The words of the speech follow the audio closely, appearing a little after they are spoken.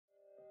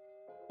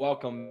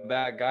Welcome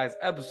back, guys.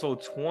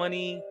 Episode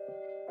 29.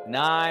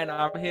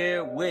 I'm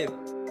here with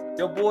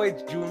your boy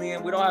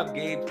Julian. We don't have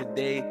Gabe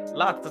today.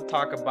 Lots to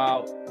talk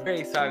about. Very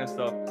exciting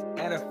stuff.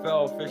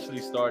 NFL officially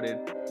started.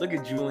 Look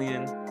at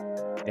Julian.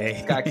 Hey.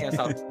 This guy can't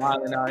stop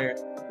smiling out here.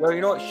 Yo, you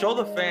know what? Show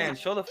the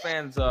fans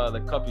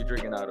the cup you're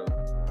drinking out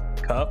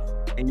of. Cup?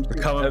 And We're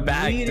coming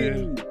back,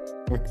 dude.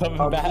 We're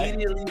coming back.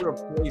 Immediately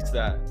replace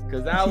that.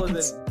 Because that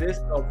was a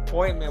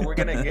disappointment. We're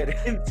gonna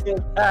get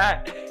into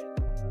that.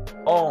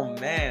 Oh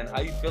man,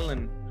 how you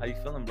feeling?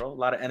 Bro? A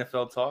lot of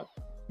NFL talk.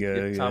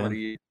 Good. Time of the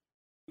year.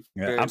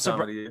 Yeah,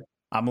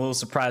 I'm a little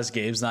surprised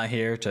Gabe's not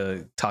here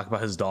to talk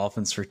about his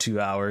Dolphins for 2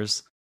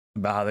 hours,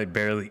 about how they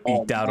barely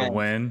eked out a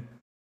win.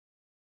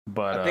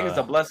 But I think it's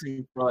a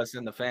blessing for us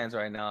and the fans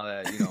right now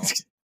that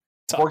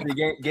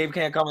unfortunately Gabe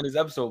can't come in this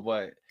episode,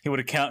 but he would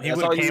have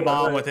came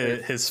on with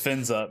his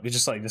fins up,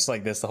 just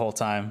like this the whole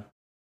time.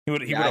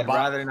 I'd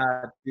rather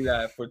not do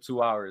that for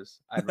 2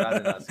 hours. I'd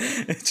rather not.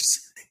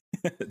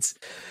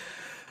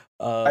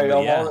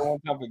 One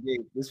time for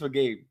Gabe. This for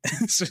Gabe.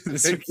 Let's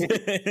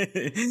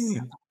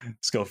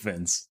go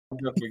Fins.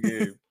 For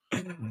Gabe.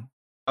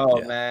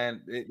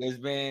 Man, there's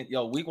been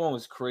week one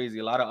was crazy.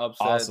 A lot of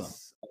upsets,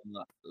 awesome.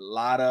 A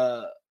lot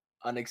of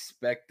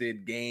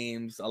unexpected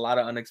games, a lot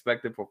of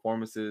unexpected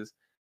performances.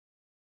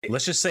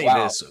 Let's just say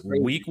this: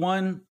 crazy. Week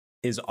one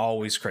is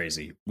always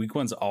crazy. Week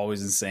one's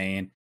always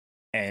insane,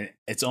 and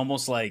it's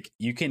almost like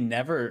you can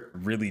never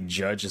really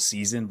judge a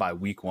season by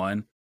week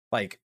one.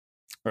 Like,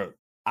 bro,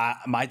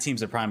 my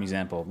team's a prime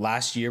example.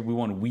 Last year, we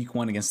won week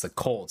one against the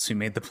Colts, who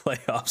made the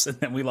playoffs, and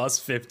then we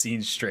lost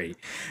 15 straight.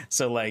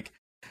 So, like,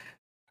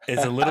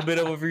 it's a little bit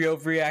of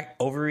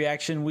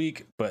overreaction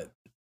week, but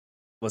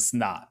let's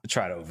not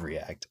try to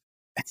overreact.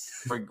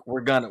 We're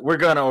gonna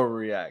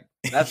overreact.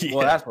 That's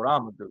that's what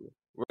I'm gonna do.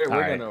 We're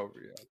gonna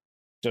overreact.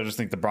 I just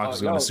think the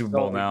Broncos going to Super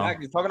Bowl now.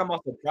 Exactly. Talking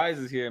about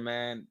surprises here,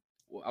 man.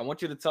 I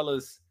want you to tell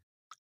us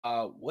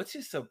what's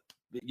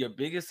your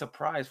biggest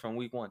surprise from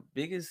week one,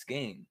 biggest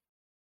game.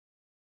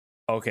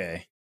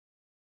 Okay,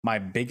 my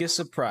biggest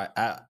surprise.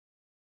 I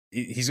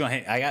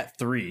got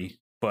three,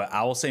 but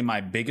I will say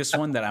my biggest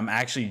one that I'm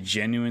actually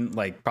genuine,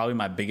 like probably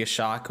my biggest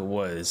shock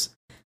was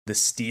the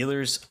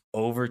Steelers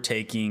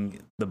overtaking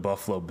the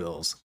Buffalo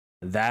Bills.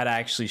 That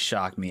actually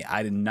shocked me.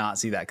 I did not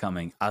see that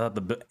coming. I thought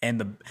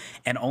and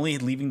only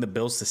leaving the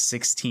Bills to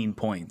 16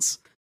 points.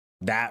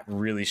 That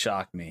really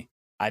shocked me.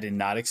 I did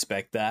not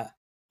expect that.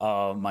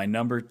 My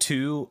number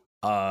two,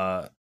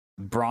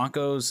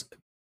 Broncos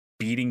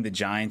beating the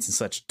Giants in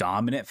such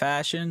dominant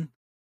fashion.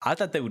 I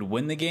thought they would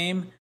win the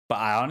game, but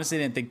I honestly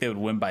didn't think they would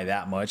win by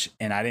that much,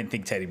 and I didn't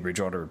think Teddy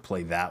Bridgewater would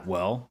play that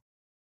well.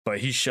 But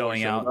he's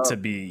showing out to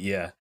be,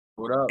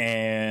 What up?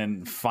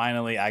 And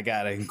finally, I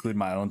got to include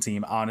my own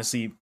team.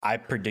 Honestly, I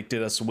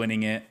predicted us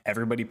winning it.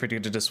 Everybody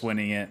predicted us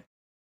winning it.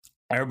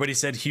 Everybody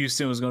said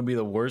Houston was going to be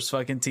the worst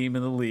fucking team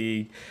in the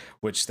league,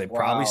 which they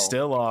probably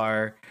still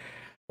are.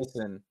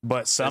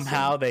 But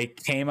somehow they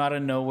came out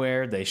of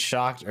nowhere. They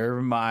shocked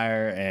Urban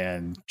Meyer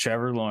and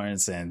Trevor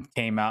Lawrence and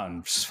came out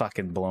and just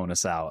fucking blown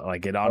us out.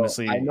 Like, it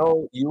honestly. I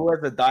know you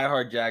as a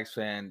diehard Jags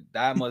fan,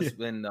 that must have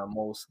been the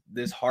most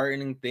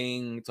disheartening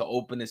thing to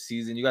open the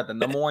season. You got the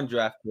number one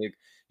draft pick.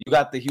 You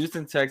got the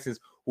Houston Texans,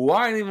 who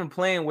aren't even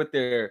playing with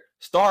their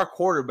star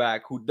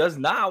quarterback, who does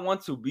not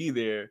want to be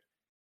there.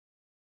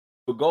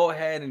 But go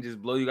ahead and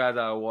just blow you guys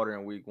out of water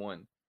in week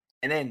one.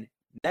 And then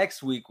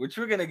next week, which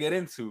we're gonna get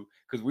into,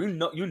 because we're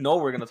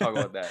gonna talk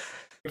about that.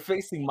 You're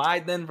facing my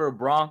Denver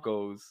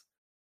Broncos,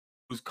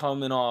 who's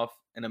coming off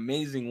an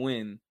amazing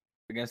win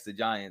against the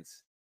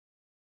Giants.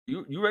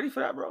 You ready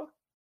for that, bro?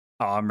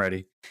 Oh, I'm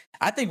ready.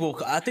 I think we'll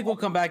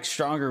come back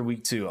stronger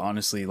week two.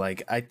 Honestly,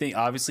 like I think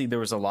obviously there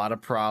was a lot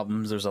of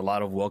problems. There's a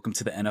lot of welcome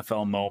to the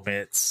NFL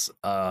moments.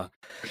 For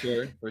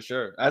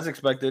sure, as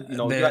expected.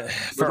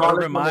 For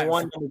Urban Meyer,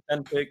 number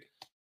 10 pick.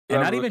 And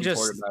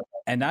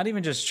not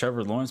even just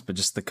Trevor Lawrence, but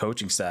just the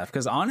coaching staff.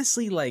 Because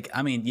honestly, like,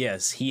 I mean,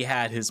 yes, he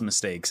had his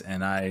mistakes,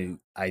 and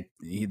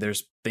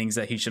there's things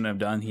that he shouldn't have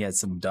done. He had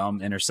some dumb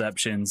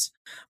interceptions,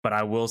 but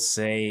I will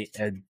say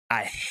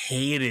I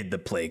hated the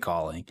play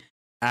calling.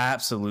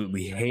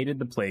 Absolutely hated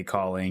the play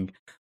calling.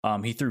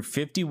 He threw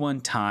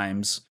 51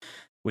 times,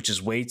 which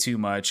is way too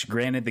much.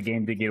 Granted, the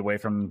game did get away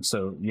from him,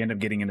 so you end up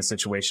getting in a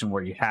situation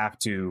where you have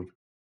to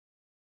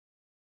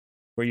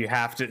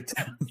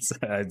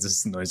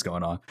just noise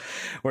going on,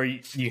 where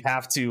you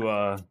have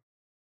to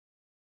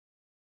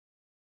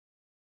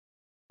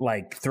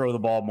like throw the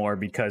ball more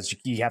because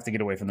you have to get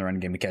away from the run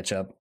game to catch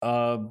up.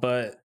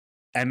 But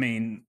I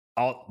mean,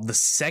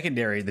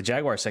 the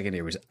Jaguar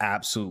secondary was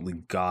absolutely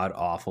god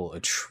awful,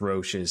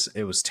 atrocious.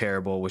 It was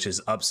terrible, which is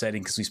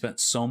upsetting because we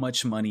spent so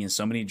much money and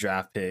so many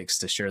draft picks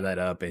to shore that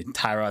up. And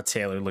Tyrod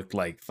Taylor looked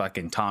like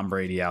fucking Tom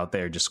Brady out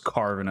there just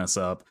carving us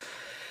up.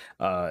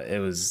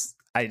 It was.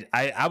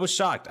 I was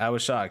shocked.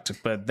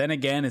 But then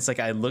again, it's like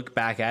I look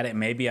back at it.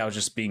 Maybe I was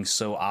just being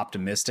so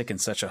optimistic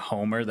and such a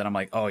homer that I'm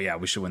like, oh, yeah,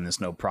 we should win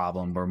this. No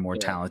problem. We're more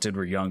talented.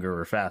 We're younger.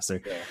 We're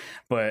faster. Yeah.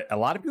 But a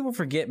lot of people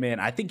forget, man.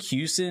 I think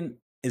Houston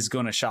is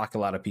going to shock a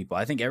lot of people.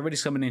 I think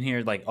everybody's coming in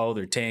here like, oh,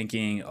 they're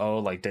tanking. Oh,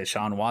 like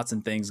Deshaun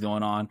Watson things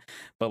going on.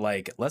 But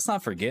like, let's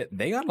not forget,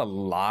 they got a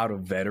lot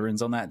of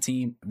veterans on that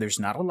team. There's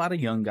not a lot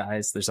of young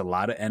guys. There's a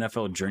lot of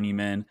NFL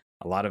journeymen,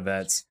 a lot of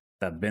vets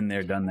that have been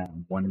there, done that,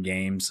 won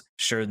games.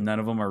 Sure, none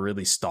of them are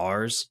really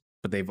stars,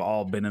 but they've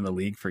all been in the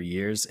league for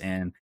years.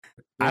 And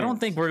I don't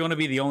think we're going to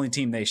be the only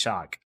team they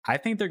shock. I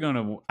think they're going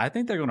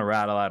to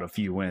rattle out a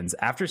few wins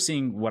after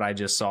seeing what I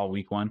just saw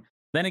week 1.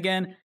 Then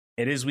again,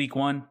 it is week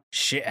 1.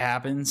 Shit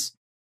happens.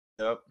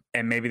 Yep.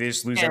 And maybe they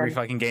just lose every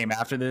fucking game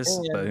after this,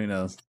 but who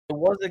knows? It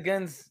was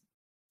against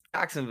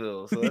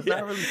Jacksonville, so it's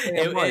not really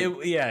saying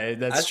much.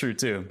 That's true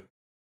too.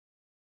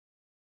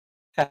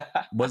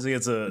 Was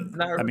against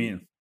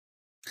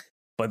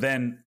but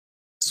then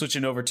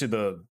switching over to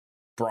the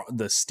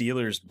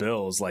Steelers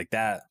Bills like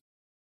that,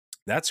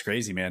 that's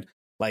crazy, man.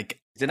 Like,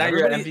 isn't that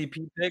your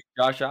MVP pick,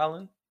 Josh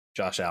Allen?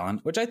 Josh Allen,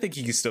 which I think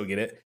he can still get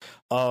it.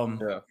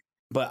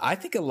 But I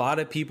think a lot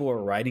of people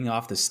are writing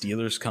off the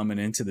Steelers coming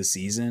into the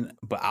season.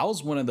 But I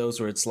was one of those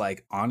where it's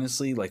like,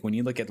 honestly, like when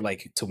you look at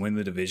like to win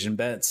the division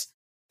bets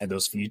and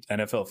those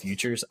NFL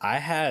futures, I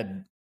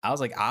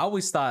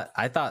always thought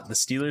the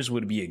Steelers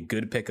would be a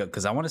good pickup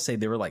because I want to say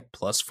they were like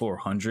plus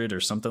 400 or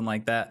something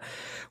like that,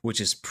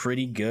 which is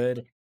pretty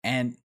good.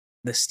 And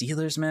the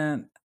Steelers,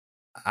 man,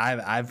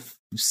 I've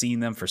seen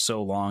them for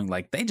so long.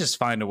 Like they just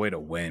find a way to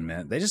win,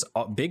 man. They just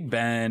Big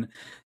Ben,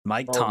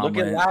 Mike Tomlin,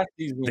 look at last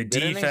season. The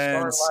Didn't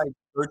defense. They start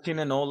like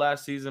 13-0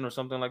 last season or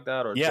something like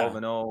that, or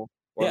 12-0, or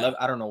 11,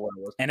 I don't know what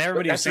it was. And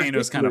everybody was saying it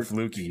was kind of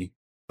fluky,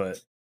 but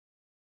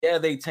yeah,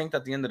 they tanked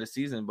at the end of the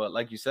season. But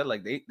like you said,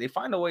 like they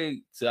find a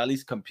way to at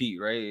least compete,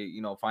 right?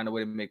 You know, find a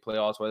way to make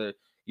playoffs. Whether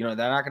they're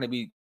not going to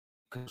be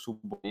Super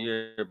Bowl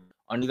year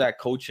under that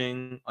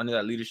coaching, under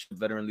that leadership,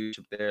 veteran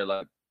leadership there,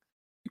 like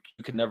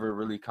you could never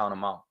really count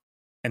them out.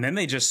 And then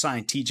they just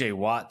signed TJ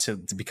Watt to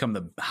become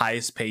the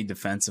highest paid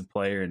defensive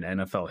player in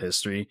NFL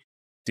history.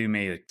 Dude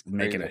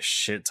making a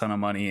shit ton of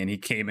money, and he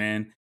came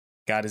in,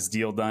 got his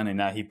deal done, and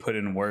now he put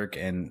in work.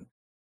 And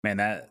man,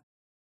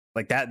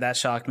 that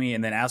shocked me.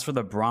 And then as for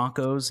the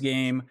Broncos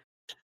game,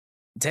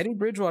 Teddy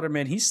Bridgewater,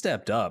 man, he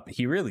stepped up.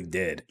 He really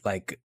did.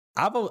 Like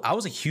I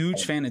was a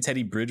huge fan of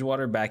Teddy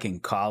Bridgewater back in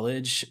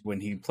college when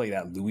he played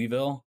at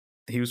Louisville.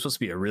 He was supposed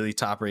to be a really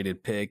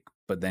top-rated pick,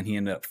 but then he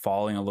ended up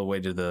falling all the way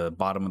to the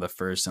bottom of the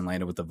first and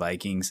landed with the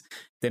Vikings.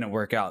 Didn't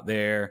work out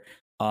there.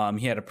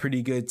 He had a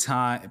pretty good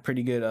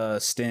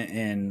stint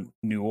in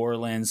New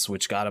Orleans,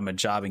 which got him a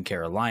job in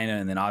Carolina.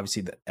 And then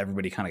obviously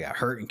everybody kind of got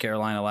hurt in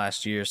Carolina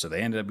last year, so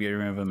they ended up getting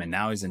rid of him. And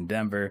now he's in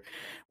Denver,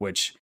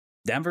 which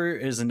Denver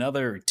is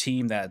another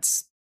team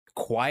that's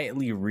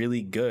quietly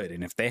really good.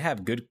 And if they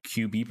have good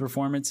QB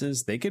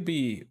performances, they could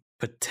be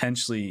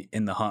potentially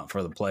in the hunt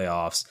for the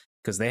playoffs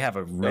because they have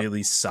a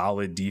really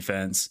solid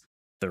defense.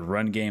 The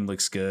run game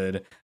looks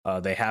good.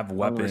 They have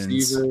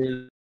weapons,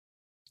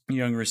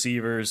 young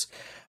receivers.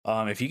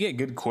 If you get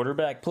good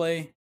quarterback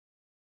play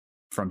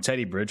from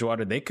Teddy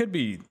Bridgewater, they could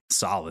be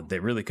solid. They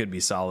really could be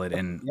solid.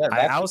 And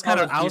I was kind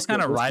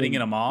of writing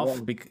him off.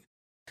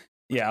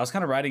 I was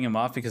kind of writing him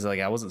off because like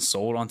I wasn't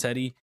sold on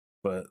Teddy.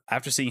 But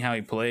after seeing how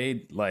he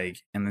played,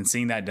 like, and then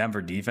seeing that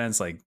Denver defense,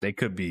 like they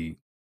could be.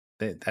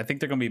 I think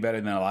they're going to be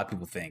better than a lot of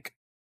people think.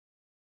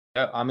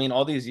 Yeah, I mean,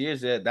 all these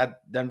years,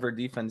 that Denver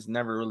defense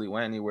never really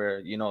went anywhere.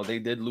 You know, they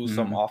did lose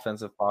some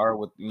offensive power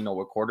with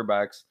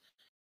quarterbacks.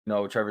 You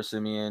know, Trevor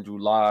Siemian,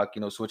 Drew Lock,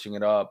 switching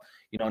it up.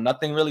 You know,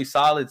 nothing really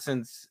solid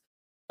since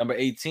number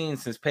 18,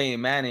 since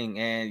Peyton Manning.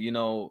 And,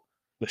 the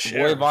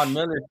boy Von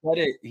Miller said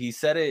it. He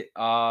said it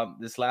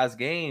this last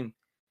game.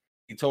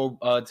 He told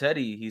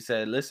Teddy, he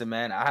said, listen,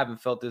 man, I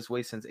haven't felt this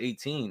way since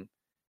 18.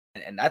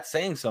 And that's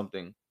saying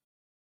something.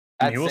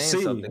 We'll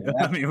see.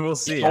 We'll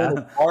see.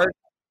 Hard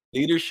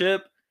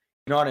leadership.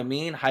 You know what I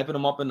mean? Hyping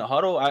them up in the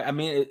huddle. I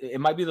mean, it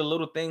might be the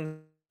little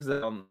things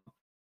that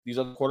these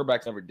other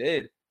quarterbacks never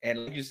did.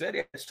 And like you said,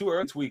 it's too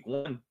early. It's week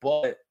 1,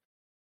 but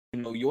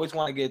you always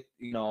want to get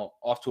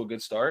off to a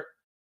good start.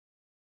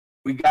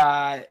 We're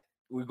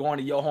going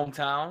to your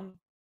hometown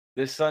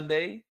this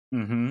Sunday.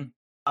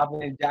 I'll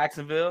be in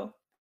Jacksonville.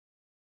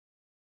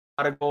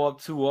 About to go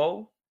up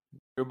 2-0.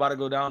 You're about to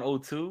go down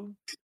 0-2.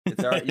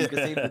 It's all right. You can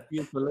save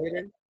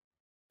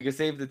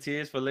the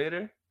tears for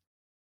later.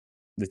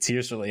 The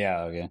tears for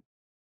okay.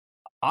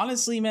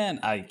 Honestly, man,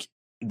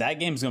 that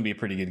game's gonna be a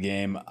pretty good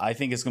game. I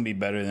think it's gonna be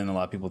better than a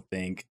lot of people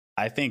think.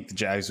 I think the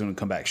Jags are gonna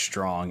come back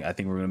strong. I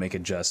think we're gonna make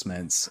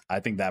adjustments. I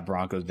think that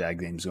Broncos Jag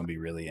game is gonna be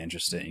really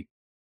interesting.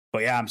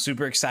 But yeah, I'm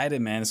super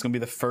excited, man. It's gonna be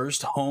the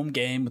first home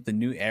game with the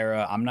new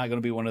era. I'm not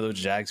gonna be one of those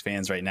Jags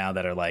fans right now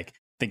that are like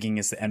thinking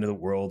it's the end of the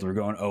world. We're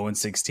going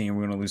 0-16.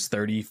 We're gonna lose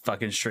 30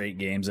 fucking straight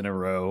games in a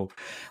row.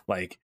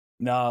 Like,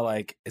 no,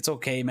 like it's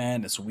okay,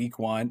 man. It's week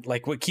 1.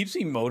 Like, what keeps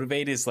me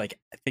motivated is like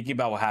thinking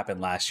about what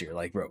happened last year.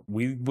 Like, bro,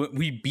 we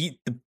beat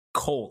the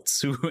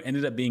Colts, who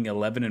ended up being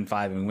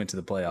 11-5 and we went to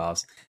the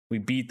playoffs. We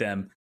beat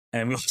them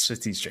and we lost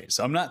 15 straight.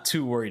 So I'm not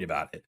too worried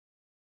about it.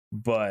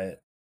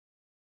 But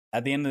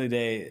at the end of the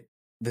day,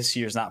 this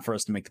year's not for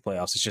us to make the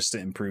playoffs. It's just to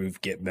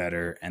improve, get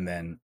better, and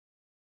then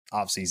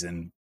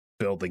offseason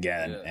build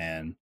again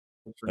and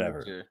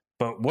whatever.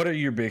 But what are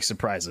your big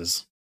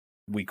surprises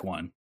week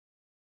 1?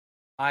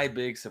 My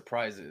big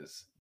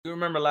surprises. You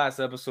remember last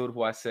episode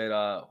who I said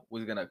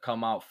was gonna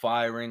come out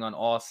firing on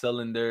all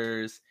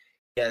cylinders.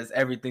 He has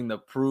everything to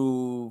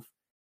prove.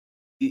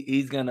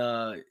 He's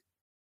gonna.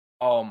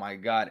 Oh my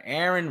God,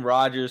 Aaron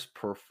Rodgers'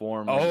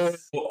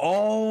 performance.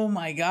 Oh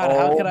my God!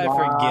 How could I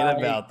forget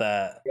about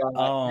that? God.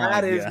 Oh,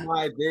 that is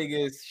my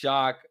biggest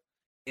shock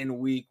in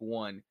week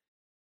 1.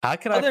 How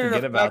could I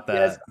forget about that?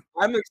 Yes,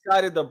 I'm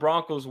excited the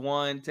Broncos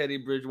won. Teddy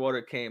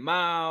Bridgewater came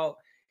out.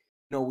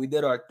 You know, we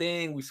did our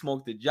thing. We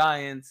smoked the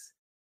Giants.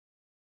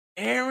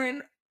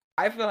 Aaron,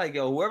 I feel like,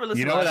 whoever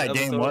listened to that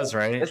game was,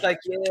 right? It's like,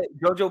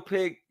 JoJo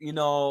picked,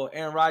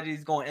 Aaron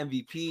Rodgers going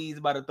MVP. He's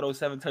about to throw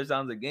 7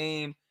 touchdowns a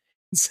game.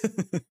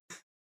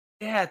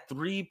 They had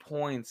 3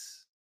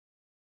 points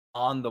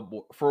on the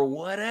board for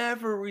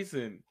whatever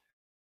reason.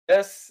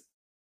 Yes,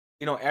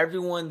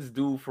 everyone's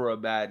due for a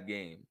bad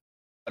game.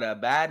 But a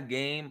bad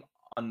game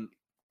on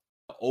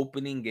the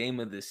opening game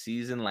of the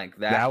season like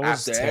that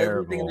was after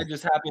terrible. Everything that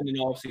just happened in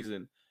the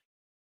offseason.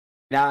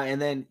 Now,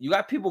 and then you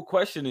got people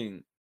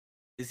questioning,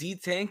 is he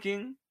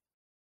tanking?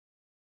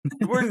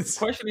 You weren't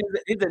questioning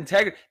his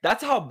integrity.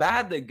 That's how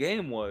bad the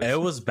game was. It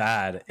was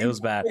bad. It was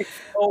bad.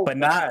 So but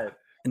bad.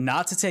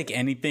 Not to take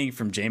anything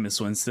from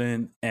Jameis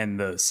Winston and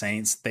the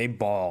Saints, they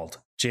balled.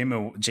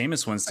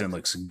 Jameis Winston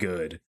looks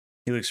good.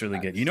 He looks really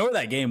good. You know where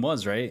that game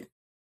was, right?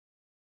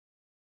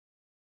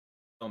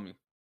 Tell me.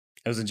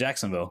 It was in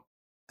Jacksonville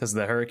because of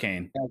the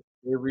hurricane. Yeah,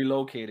 they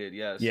relocated,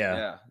 yes.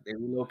 Yeah. They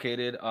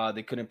relocated.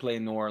 They couldn't play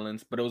in New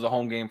Orleans, but it was a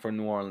home game for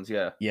New Orleans,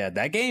 yeah. Yeah,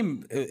 that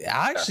game,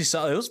 I actually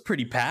saw it was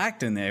pretty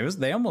packed in there.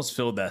 They almost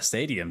filled that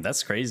stadium.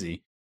 That's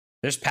crazy.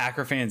 There's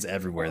Packer fans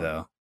everywhere,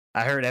 though.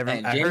 I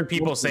heard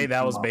people say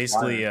that was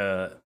basically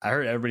I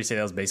heard everybody say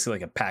that was basically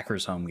like a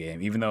Packers home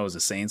game, even though it was a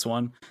Saints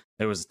one.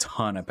 There was a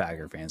ton of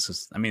Packer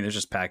fans. I mean, there's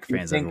just Packer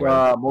fans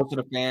everywhere. Most of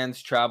the fans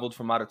traveled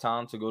from out of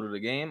town to go to the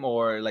game,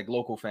 or like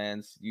local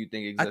fans? You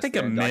think exist? I think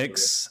a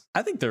mix.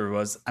 I think there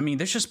was. I mean,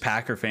 there's just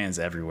Packer fans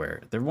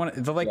everywhere. They're like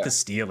the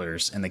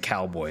Steelers and the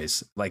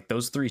Cowboys. Like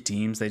those 3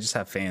 teams, they just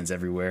have fans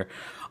everywhere.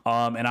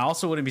 And I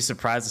also wouldn't be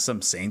surprised if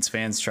some Saints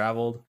fans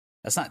traveled.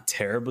 That's not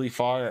terribly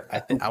far.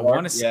 I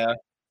want to say. Yeah.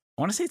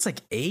 I want to say it's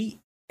like 8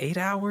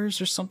 hours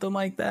or something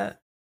like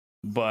that.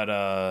 But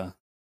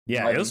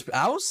it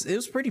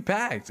was pretty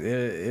packed.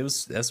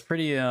 That's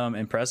pretty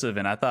impressive.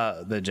 And I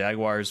thought the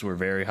Jaguars were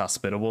very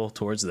hospitable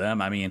towards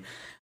them. I mean,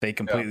 they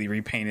completely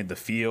repainted the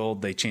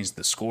field. They changed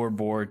the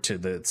scoreboard to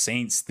the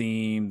Saints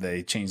theme.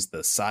 They changed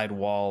the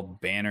sidewall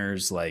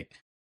banners. Like,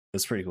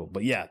 it's pretty cool.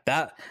 But yeah,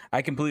 that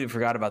I completely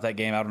forgot about that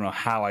game. I don't know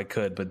how I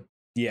could, but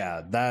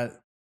yeah,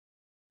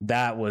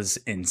 that was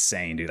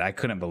insane, dude. I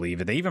couldn't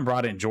believe it. They even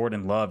brought in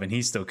Jordan Love, and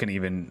he still couldn't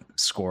even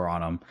score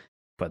on them.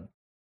 But,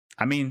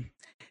 I mean,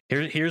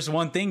 here's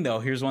one thing,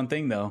 though.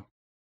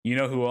 You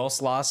know who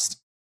else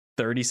lost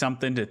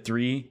 30-something to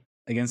 3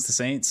 against the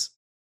Saints?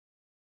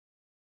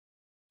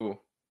 Ooh.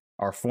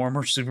 Our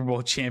former Super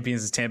Bowl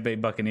champions, the Tampa Bay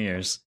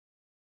Buccaneers.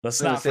 Let's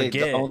not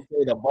forget. Don't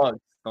say the Bucs.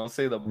 Don't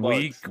say the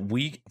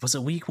Bucs. Was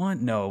it week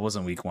 1? No, it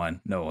wasn't week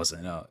 1. No, it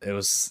wasn't. No, it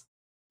was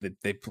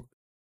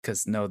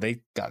because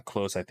they got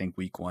close. I think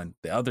week 1,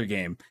 the other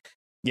game.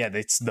 Yeah,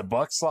 the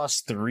Bucs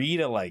lost 3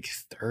 to like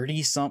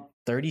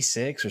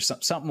 36 or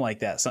something like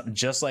that, something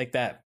just like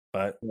that.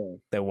 But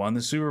they won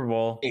the Super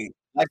Bowl. Hey,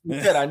 like you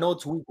said, I know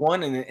it's week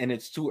 1 and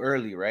it's too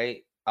early,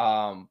 right?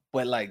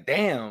 But like,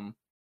 damn.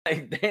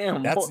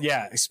 That's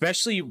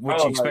especially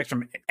what you expect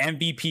from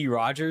MVP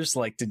Rodgers,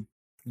 like to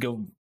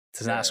go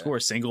to not score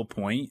a single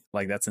point.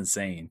 Like that's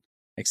insane.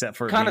 Except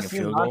for kind of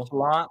seems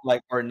nonchalant,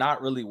 like, or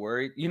not really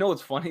worried. You know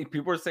what's funny?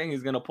 People are saying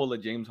he's gonna pull a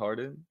James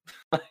Harden.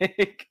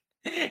 Like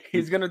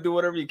he's gonna do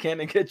whatever he can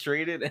to get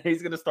traded, and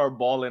he's gonna start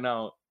balling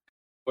out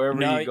wherever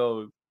he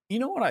goes. You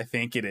know what I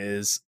think it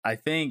is? I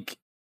think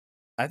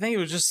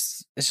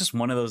it's just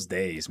one of those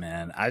days,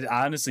 man. I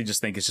honestly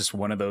just think it's just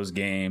one of those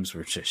games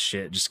where just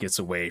shit just gets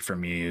away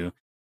from you.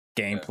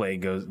 Game plan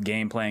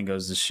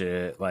goes to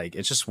shit. Like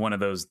it's just one of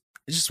those.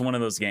 It's just one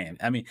of those games.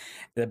 I mean,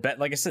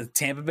 like I said,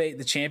 Tampa Bay,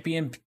 the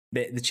champion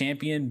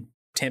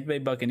Tampa Bay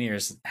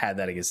Buccaneers had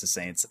that against the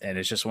Saints, and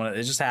it's just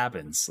it just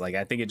happens. Like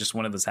I think it just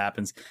one of those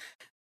happens.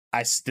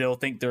 I still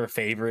think they're a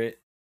favorite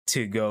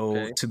to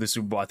go to the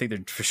Super Bowl. I think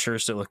they're for sure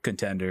still a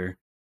contender.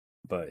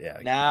 But yeah.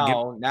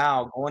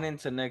 Now going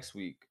into next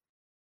week,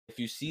 if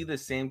you see the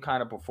same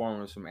kind of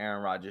performance from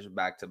Aaron Rodgers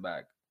back to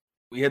back,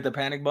 we hit the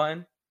panic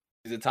button.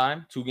 Is it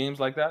time? 2 games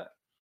like that?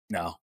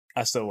 No,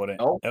 I still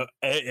wouldn't. No?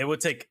 It would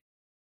take.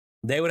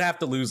 They would have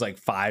to lose like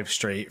 5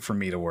 straight for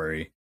me to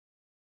worry.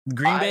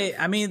 Green Bay,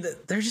 I mean,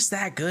 they're just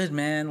that good,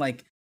 man.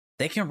 Like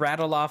they can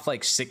rattle off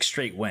like 6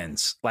 straight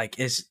wins. Like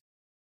if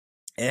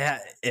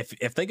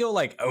they go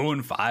like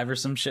 0-5 or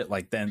some shit,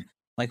 like then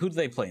like who do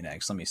they play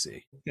next? Let me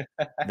see.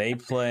 They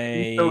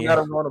play. You still got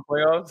them going to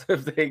playoffs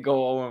if they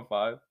go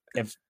 0-5.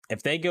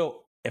 If they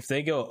go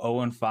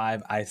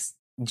 0-5, I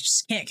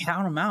just can't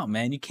count them out,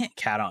 man. You can't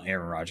count out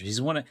Aaron Rodgers.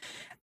 He's one of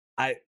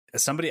I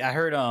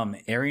heard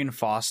Arian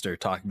Foster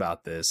talk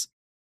about this.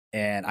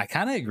 and I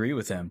kind of agree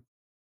with him.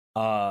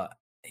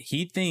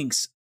 He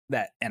thinks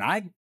that,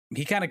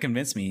 he kind of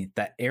convinced me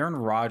that Aaron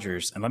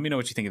Rodgers, and let me know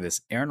what you think of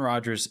this. Aaron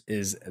Rodgers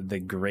is the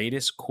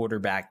greatest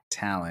quarterback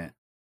talent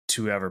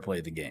to ever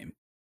play the game.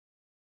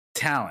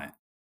 Talent.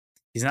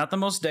 He's not the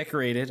most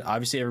decorated.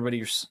 Obviously,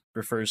 everybody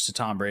refers to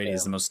Tom Brady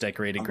as the most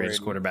decorated,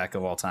 greatest quarterback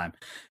of all time.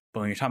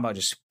 But when you're talking about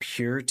just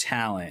pure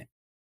talent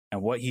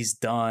and what he's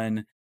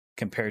done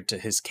compared to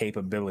his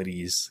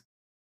capabilities,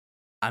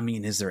 I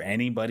mean, is there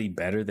anybody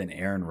better than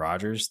Aaron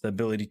Rodgers? The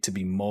ability to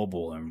be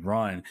mobile and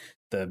run,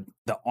 the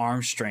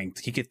arm strength.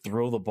 He could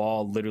throw the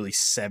ball literally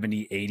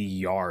 70, 80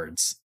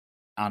 yards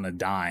on a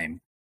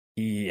dime.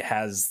 He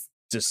has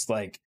just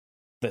like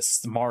the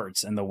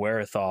smarts and the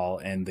wherewithal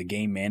and the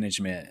game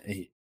management.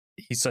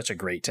 He's such a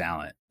great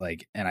talent.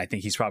 Like, and I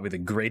think he's probably the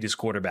greatest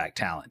quarterback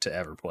talent to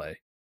ever play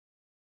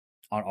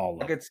on all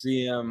levels. I could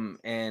see him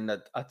in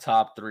a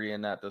top 3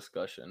 in that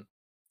discussion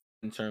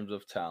in terms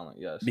of talent.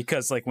 Yes,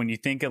 because like when you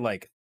think of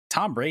like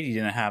Tom Brady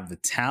didn't have the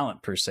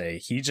talent per se.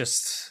 He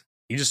just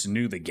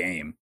knew the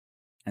game,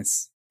 and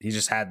he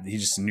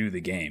just knew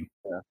the game.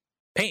 Yeah.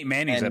 Peyton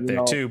Manning's up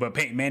there too, but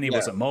Peyton Manning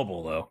wasn't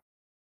mobile though.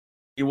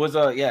 He was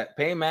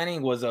Peyton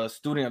Manning was a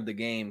student of the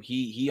game.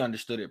 He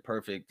understood it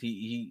perfect.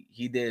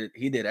 He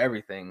did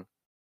everything, you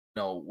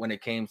know, when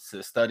it came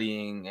to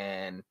studying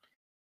and, you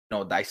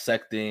know,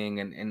 dissecting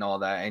and all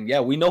that. And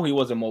yeah, we know he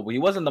wasn't mobile. He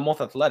wasn't the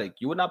most athletic.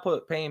 You would not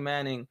put Peyton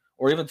Manning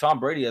or even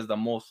Tom Brady as the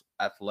most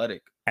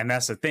athletic. And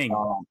that's the thing.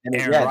 And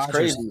it's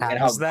crazy and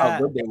how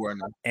good they were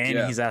now.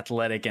 And he's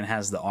athletic and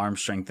has the arm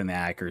strength and the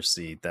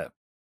accuracy that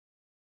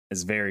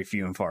is very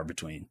few and far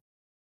between.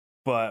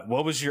 But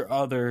what was your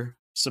other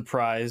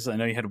surprise? I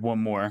know you had one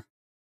more.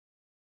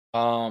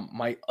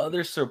 My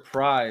other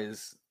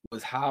surprise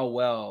was how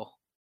well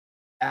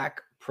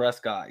Dak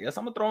Prescott. Yes,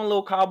 I'm gonna throw in a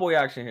little cowboy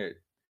action here.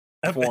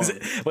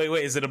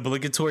 Wait, is it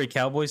obligatory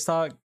Cowboys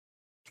talk?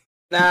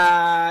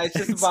 Nah, it's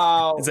just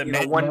about is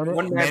it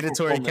one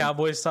mandatory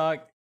Cowboys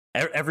talk?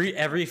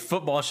 Every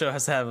football show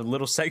has to have a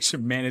little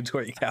section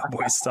mandatory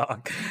Cowboys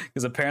talk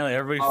because apparently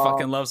everybody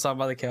fucking loves talking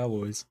about the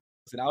Cowboys.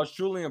 I was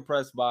truly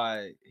impressed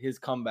by his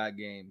comeback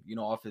game, you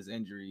know, off his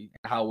injury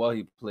and how well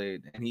he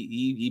played. And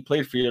he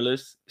played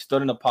fearless,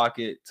 stood in the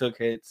pocket, took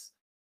hits,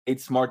 made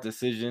smart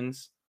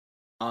decisions,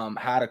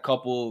 had a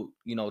couple,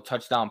 you know,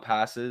 touchdown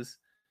passes,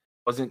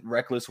 wasn't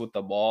reckless with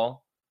the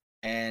ball.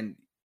 And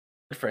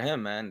good for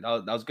him, man.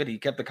 That was good. He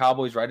kept the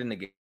Cowboys right in the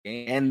game.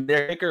 And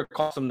their kicker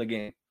cost him the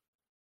game.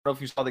 I don't know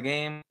if you saw the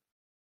game.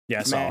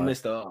 Yeah, man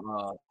missed a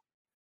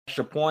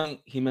extra point.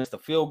 He missed a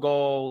field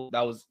goal.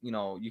 That was, you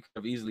know, you could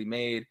have easily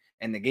made.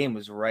 And the game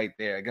was right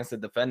there against the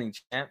defending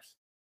champs.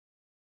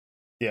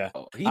 Yeah.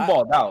 So he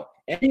balled out.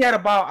 And he had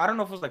about, I don't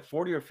know if it was like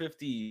 40 or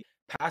 50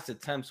 pass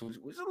attempts, which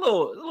was a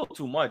little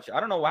too much. I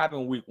don't know what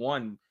happened week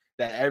 1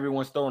 that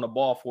everyone's throwing the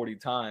ball 40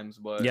 times.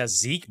 But yeah,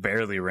 Zeke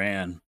barely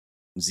ran.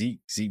 Zeke.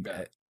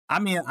 I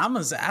mean,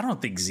 I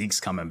don't think Zeke's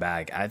coming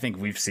back. I think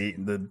we've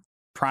seen the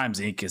prime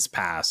Zeke is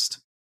past.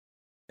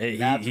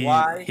 That's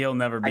why he'll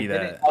never be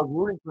that. I was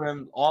rooting for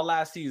him all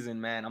last season,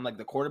 man. I'm like,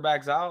 the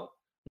quarterback's out.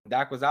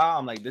 Dak was out.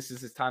 I'm like, this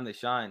is his time to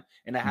shine.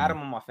 And I had him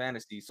on my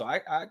fantasy. So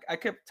I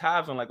kept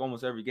tabs on like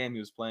almost every game he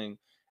was playing.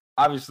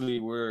 Obviously,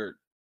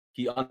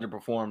 he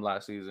underperformed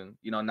last season,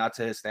 you know, not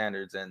to his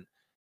standards. And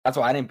that's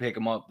why I didn't pick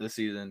him up this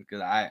season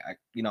because I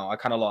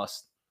kind of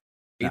lost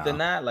faith in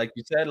that. Like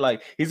you said,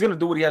 like he's going to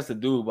do what he has to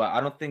do, but I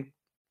don't think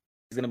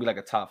he's going to be like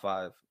a top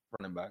 5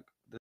 running back.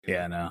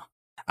 Yeah, no.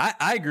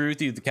 I agree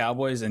with you, the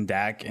Cowboys and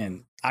Dak.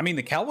 And I mean,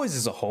 the Cowboys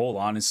as a whole,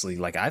 honestly,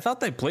 like I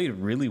thought they played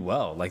really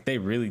well. Like they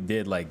really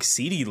did. Like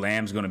CeeDee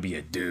Lamb's going to be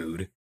a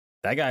dude.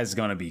 That guy's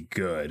going to be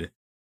good.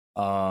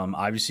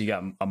 Obviously, you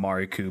got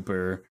Amari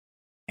Cooper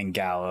and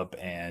Gallup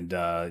and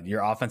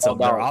your offensive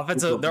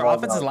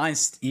line,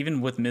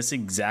 even with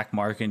missing Zach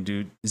Martin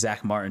due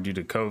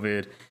to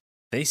COVID,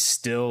 they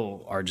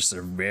still are just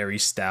a very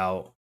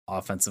stout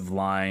offensive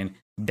line.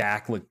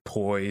 Dak looked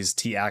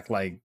poised.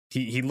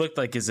 He looked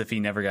like as if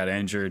he never got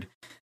injured.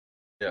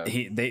 Yeah.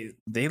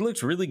 They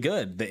looked really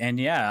good. And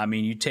yeah, I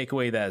mean, you take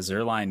away that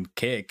Zerline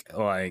kick,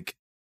 like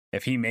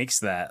if he makes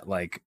that,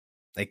 like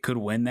they could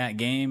win that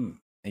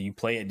game and you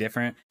play it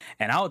different.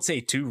 And I would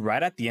say too,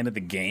 right at the end of the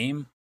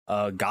game,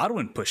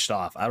 Godwin pushed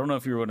off. I don't know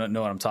if you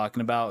know what I'm talking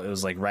about. It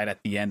was like right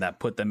at the end that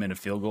put them in a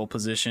field goal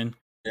position.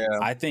 Yeah.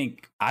 I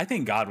think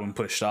Godwin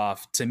pushed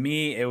off. To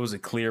me, it was a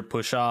clear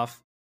push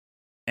off.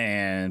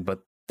 But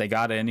they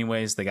got it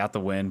anyways. They got the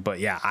win.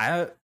 But yeah,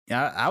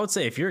 I would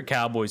say if you're a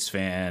Cowboys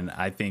fan,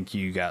 I think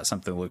you got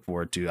something to look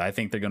forward to. I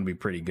think they're going to be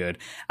pretty good.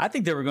 I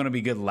think they were going to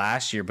be good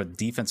last year, but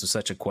defense was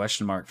such a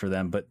question mark for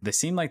them. But they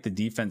seem like the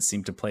defense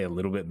seemed to play a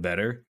little bit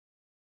better.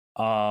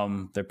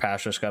 Their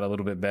pass rush got a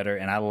little bit better,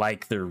 and I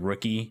like their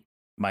rookie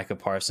Micah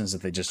Parsons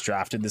that they just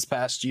drafted this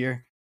past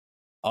year.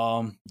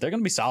 They're going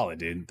to be solid,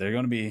 dude. They're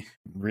going to be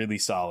really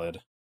solid.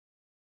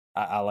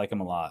 I like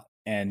them a lot.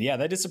 And yeah,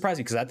 that did surprise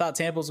me because I thought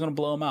Tampa was going to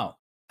blow them out.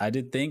 I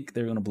did think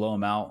they were going to blow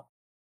them out.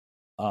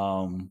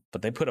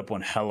 But they put up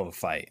one hell of a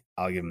fight.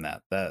 I'll give them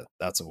that.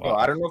 That's a wild.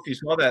 I don't know if you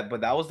saw that,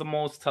 but that was the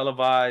most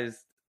televised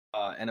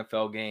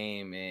NFL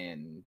game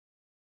in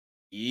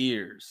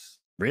years.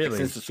 Like, Really?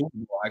 since the Super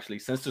Bowl, actually,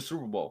 since the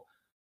Super Bowl.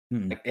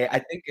 Hmm. Like, I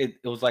think it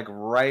was like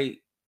right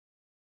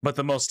But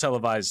the most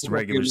televised Super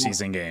regular Bowl,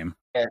 season game.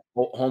 yeah,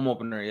 home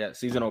opener, yeah,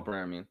 season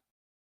opener. I mean,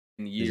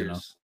 in Seasonal.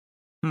 years,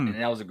 Hmm. and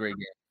that was a great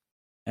game.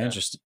 Yeah.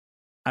 Interesting.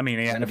 I mean,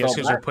 yeah, I NFL guess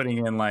because you're back.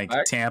 putting in like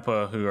Back.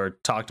 Tampa, who are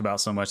talked about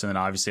so much, and then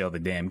obviously all the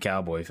damn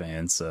Cowboy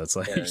fans. So it's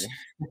like, Yeah,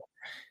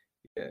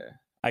 yeah.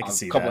 I can A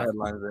see couple that.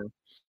 headlines in.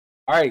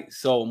 All right,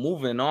 so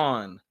moving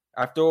on.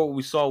 After what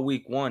we saw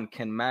week 1,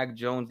 can Mac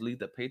Jones lead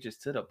the Patriots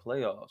to the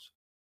playoffs?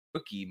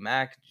 Rookie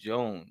Mac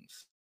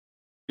Jones.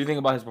 What do you think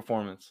about his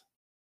performance?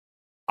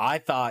 I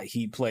thought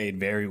he played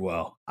very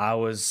well. I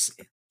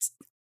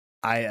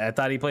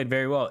thought he played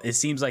very well. It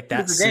seems like It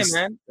was a game,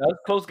 man. That was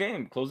a close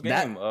game. Close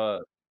game.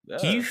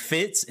 He Yeah.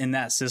 fits in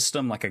that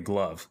system like a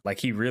glove. Like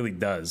he really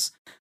does.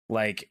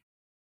 Like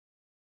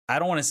I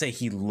don't want to say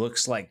he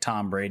looks like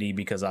Tom Brady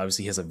because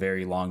obviously he has a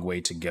very long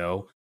way to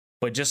go,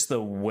 but just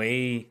the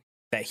way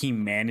that he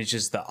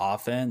manages the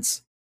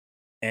offense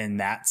in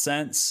that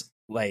sense,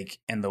 like,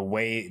 and the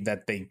way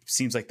that they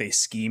seems like they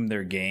scheme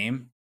their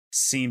game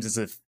seems as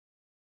if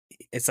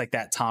it's like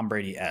that Tom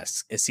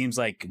Brady-esque. It seems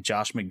like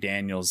Josh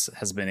McDaniels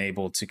has been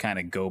able to kind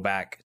of go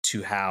back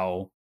to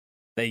how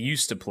they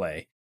used to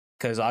play.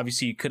 Because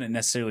obviously you couldn't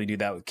necessarily do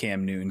that with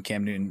Cam Newton.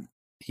 Cam Newton,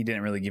 he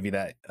didn't really give you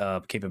that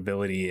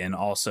capability. And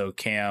also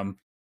Cam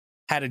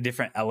had a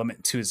different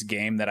element to his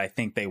game that I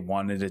think they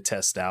wanted to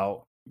test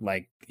out,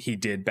 like he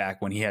did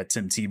back when he had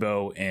Tim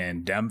Tebow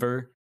in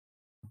Denver.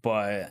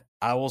 But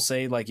I will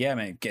say, like, yeah,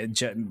 man,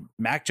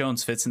 Mac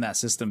Jones fits in that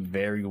system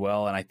very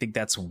well. And I think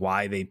that's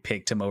why they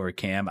picked him over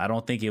Cam. I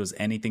don't think it was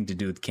anything to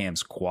do with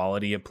Cam's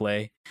quality of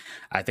play.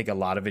 I think a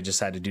lot of it just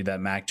had to do that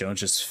Mac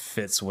Jones just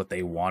fits what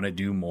they want to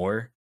do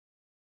more.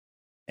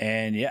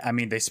 And yeah, I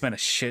mean, they spent a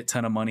shit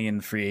ton of money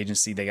in free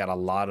agency. They got a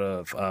lot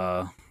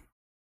of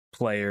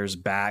players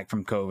back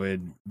from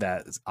COVID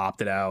that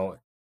opted out,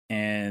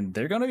 and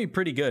they're going to be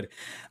pretty good.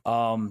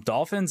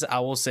 Dolphins, I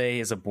will say,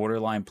 is a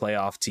borderline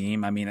playoff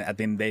team. I mean, at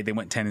the end of the day, they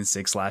went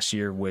 10-6 last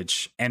year,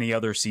 which any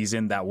other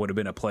season that would have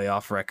been a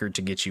playoff record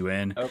to get you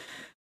in. Oh.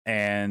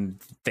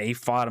 And they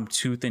fought him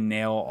tooth and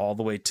nail all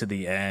the way to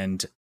the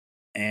end.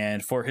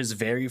 And for his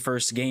very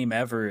first game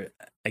ever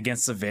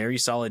against a very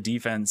solid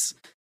defense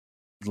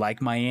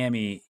like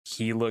Miami,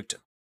 he looked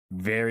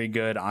very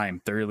good. I am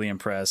thoroughly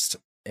impressed.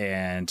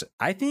 And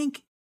I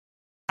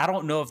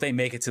don't know if they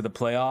make it to the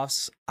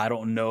playoffs. I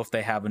don't know if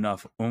they have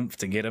enough oomph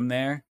to get them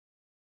there.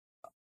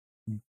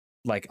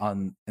 Like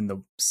in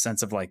the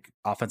sense of like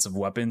offensive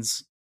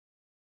weapons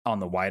on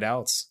the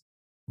wideouts.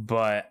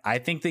 But I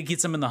think they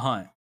get them in the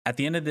hunt. At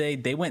the end of the day,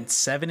 they went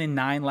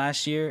 7-9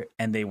 last year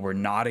and they were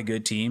not a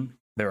good team.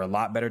 They're a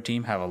lot better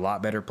team, have a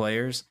lot better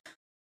players.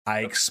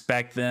 I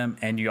expect them,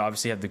 and you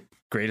obviously have the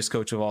greatest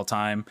coach of all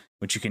time,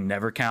 which you can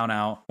never count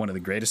out. One of the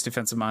greatest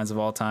defensive minds of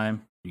all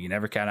time. You can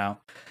never count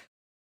out.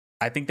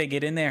 I think they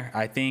get in there.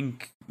 I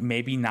think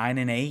maybe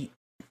 9-8,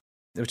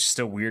 which is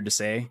still weird to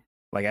say.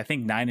 Like, I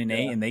think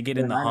 9-8, and they get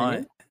in the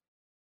hunt.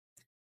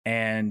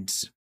 And,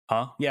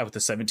 with the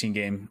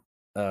 17-game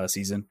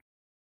season.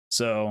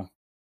 So,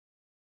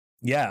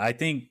 yeah, I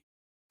think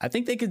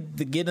they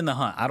could get in the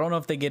hunt. I don't know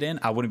if they get in.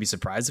 I wouldn't be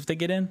surprised if they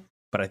get in,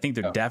 but I think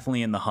they're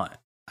definitely in the hunt.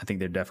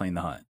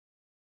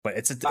 But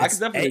it's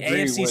definitely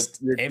agree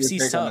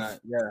AFC's tough.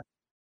 Yeah,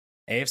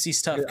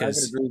 AFC's tough because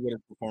I could agree with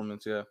his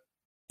performance. Yeah,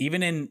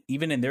 even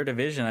in their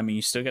division, I mean,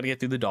 you still got to get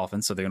through the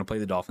Dolphins, so they're going to play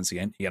the Dolphins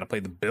again. You got to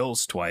play the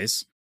Bills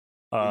twice.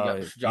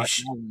 You're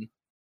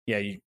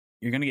going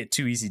to get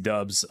 2 easy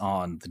dubs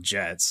on the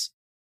Jets,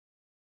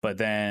 but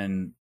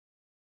then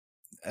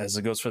as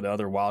it goes for the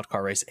other wild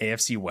card race,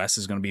 AFC West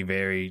is going to be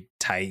very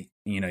tight.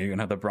 You know, you're going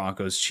to have the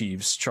Broncos,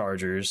 Chiefs,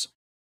 Chargers,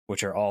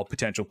 which are all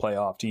potential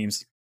playoff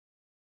teams.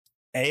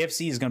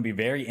 AFC is going to be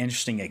very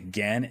interesting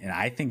again, and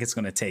I think the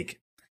AFC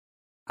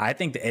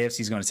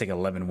is going to take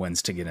 11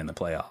 wins to get in the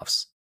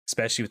playoffs,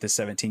 especially with the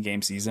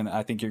 17-game season.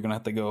 I think you're going to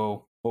have to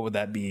go, what would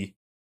that be?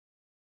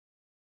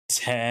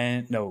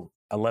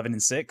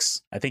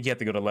 11-6. I think you have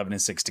to go to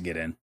 11-6 to get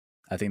in.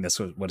 I think that's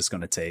what it's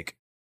going to take.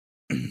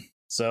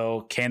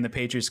 So can the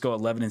Patriots go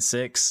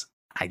 11-6?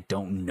 I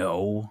don't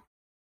know,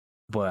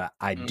 but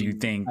I do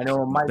think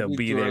they'll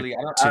be there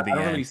to the end.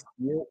 Really see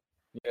it.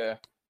 Yeah.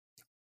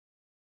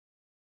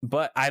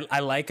 But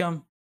I like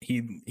him.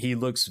 He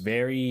looks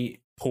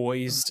very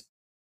poised,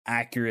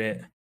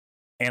 accurate,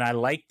 and I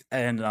liked,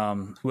 and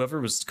whoever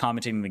was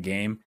commentating the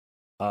game,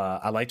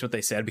 I liked what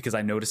they said because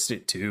I noticed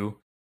it too,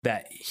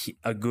 that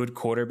a good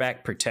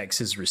quarterback protects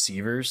his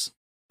receivers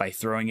by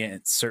throwing it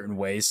in certain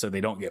ways so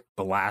they don't get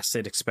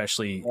blasted,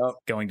 especially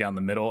going down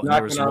the middle.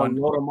 There was one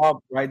load them up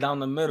right down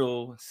the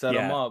middle, set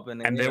them up,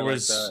 and there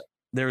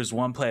was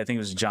one play, I think it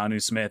was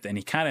Jonnu Smith, and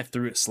he kind of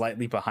threw it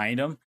slightly behind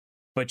him.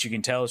 But you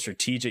can tell it's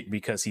strategic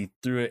because he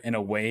threw it in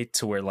a way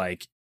to where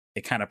like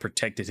it kind of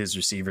protected his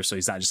receiver, so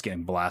he's not just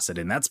getting blasted.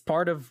 And that's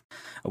part of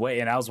a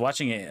way. And I was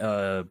watching it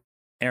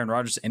Aaron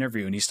Rodgers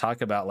interview, and he's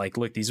talking about like,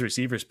 look, these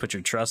receivers, put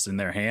your trust in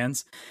their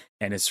hands,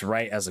 and it's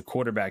right as a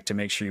quarterback to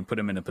make sure you put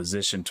them in a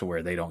position to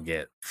where they don't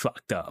get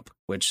fucked up,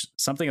 which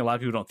something a lot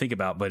of people don't think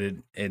about, but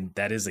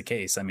that is the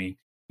case. I mean,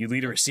 you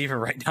lead a receiver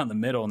right down the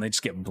middle and they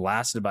just get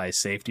blasted by a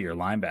safety or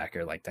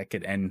linebacker, like that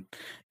could end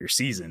your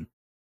season.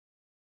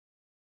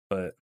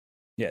 But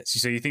yeah,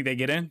 so you think they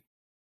get in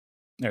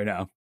or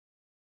no?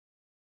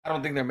 I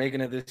don't think they're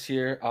making it this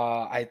year.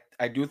 I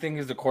do think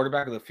he's the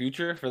quarterback of the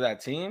future for that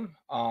team.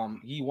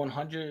 He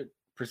 100%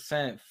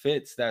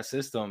 fits that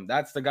system.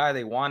 That's the guy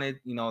they wanted.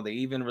 You know, they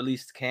even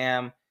released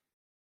Cam.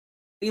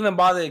 They even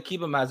bothered to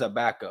keep him as a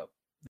backup.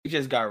 They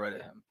just got rid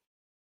of him.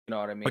 You know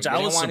what I mean? Which I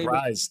was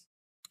surprised.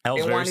 I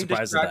was very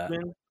surprised at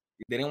that.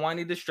 They didn't want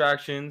any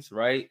distractions,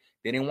 right?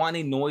 They didn't want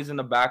any noise in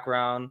the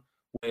background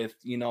with,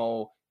 you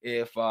know,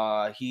 if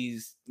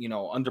he's, you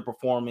know,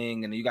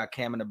 underperforming and you got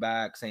Cam in the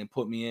back saying,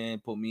 put me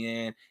in.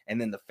 And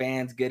then the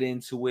fans get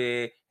into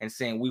it and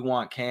saying, we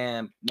want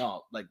Cam.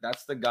 No, like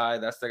that's the guy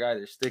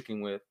they're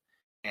sticking with.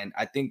 And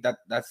I think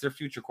that's their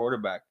future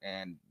quarterback.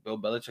 And Bill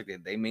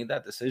Belichick, they made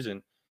that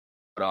decision.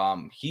 But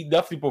he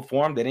definitely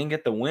performed. They didn't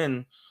get the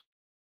win.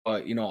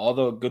 But, you know, all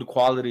the good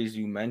qualities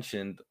you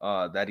mentioned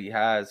that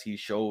he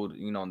showed,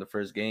 you know, in the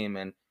first game.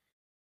 And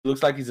it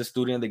looks like he's a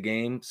student of the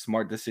game,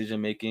 smart decision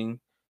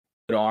making,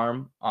 good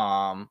arm,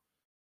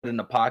 in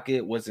the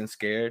pocket, wasn't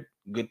scared,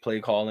 good play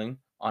calling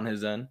on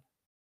his end.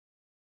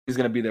 He's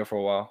going to be there for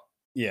a while.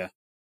 Yeah.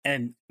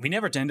 And we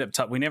never got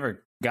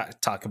to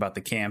talk about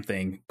the Cam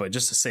thing, but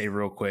just to say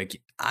real quick,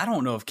 I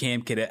don't know if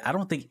Cam could, I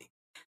don't think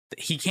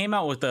he came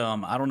out with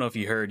I don't know if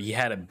you heard, he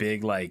had a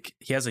big, like,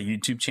 he has a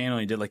YouTube channel.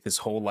 He did like this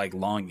whole like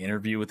long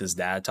interview with his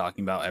dad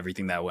talking about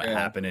everything that would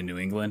happen in New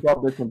England. All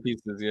bits and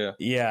pieces, yeah.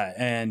 Yeah,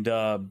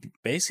 and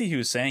basically he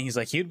was saying he's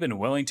like he'd been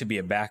willing to be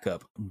a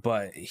backup,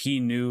 but he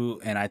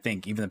knew, and I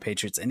think even the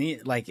Patriots, and he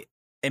like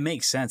it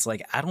makes sense.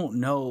 Like I don't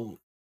know,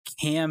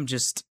 Cam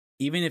just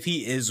even if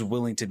he is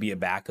willing to be a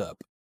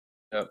backup,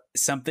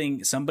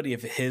 somebody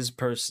of his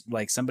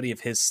somebody of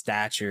his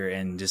stature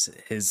and just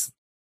his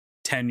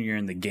tenure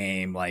in the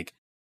game, like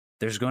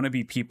there's going to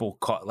be people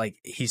caught, like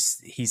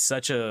he's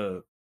such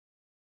a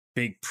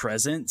big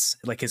presence,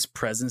 like his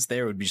presence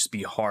there would just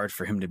be hard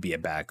for him to be a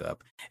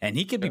backup, and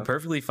he could be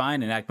perfectly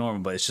fine and act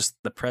normal, but it's just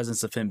the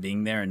presence of him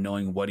being there and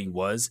knowing what he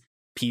was,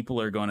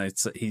 people are going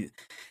to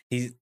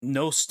he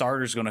no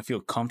starter's going to feel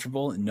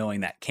comfortable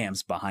knowing that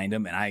Cam's behind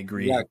him. And I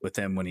agree with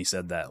him when he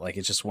said that, like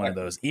it's just one of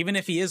those, even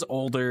if he is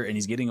older and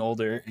he's getting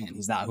older and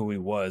he's not who he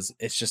was,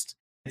 it's just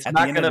it's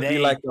not going to be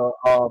like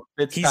a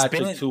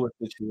Fitzpatrick to a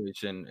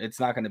situation. It's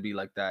not going to be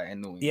like that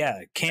in New England. Yeah,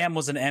 Cam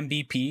was an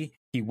MVP.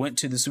 He went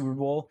to the Super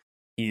Bowl.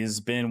 He has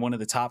been one of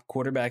the top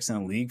quarterbacks in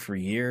the league for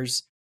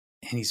years,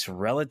 and he's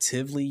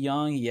relatively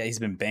young. Yeah, he's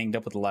been banged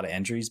up with a lot of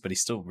injuries, but he's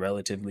still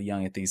relatively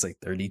young. I think he's like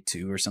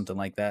 32 or something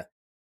like that.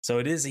 So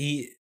it is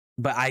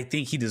but I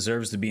think he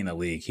deserves to be in the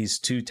league. He's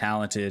too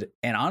talented,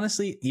 and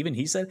honestly, even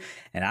he said,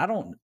 and I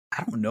don't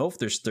know if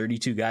there's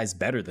 32 guys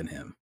better than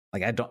him.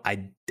 Like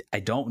I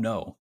don't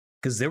know.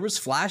 Because there was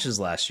flashes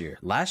last year.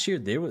 Last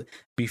year,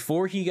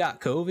 before he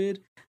got COVID,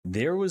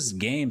 there was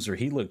games where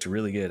he looked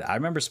really good. I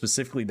remember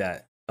specifically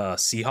that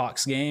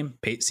Seahawks game,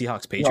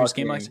 Patriots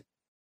game.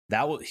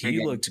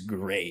 He looked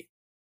great.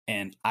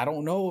 And I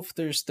don't know if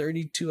there's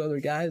 32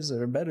 other guys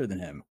that are better than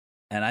him.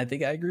 And I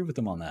think I agree with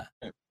him on that.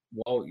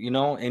 Well, you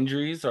know,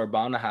 injuries are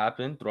bound to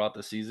happen throughout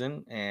the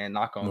season. And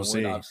knock on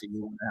wood, obviously,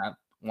 we wouldn't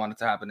want it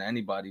to happen to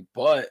anybody.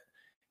 But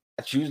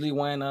that's usually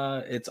when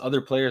it's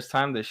other players'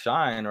 time to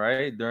shine,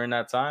 right? During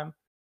that time.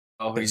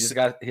 Oh, he has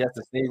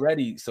to stay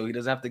ready so he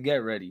doesn't have to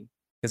get ready.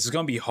 It's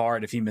going to be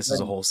hard if he misses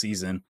a whole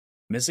season.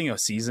 Missing a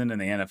season in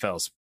the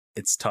NFL,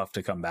 it's tough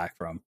to come back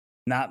from.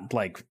 Not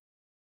like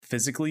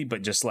physically,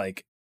 but just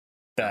like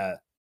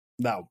that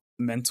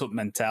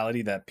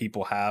mentality that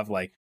people have,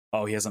 like,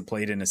 oh, he hasn't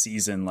played in a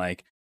season,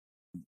 like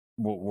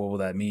what will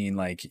that mean?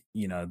 Like,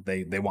 you know,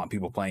 they want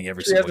people playing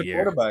every single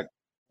year.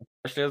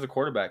 Especially as a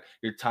quarterback,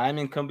 your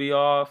timing can be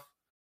off.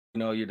 You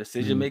know, your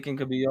decision making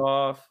could be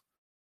off.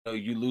 You know,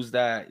 you lose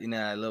that, you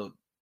know, a little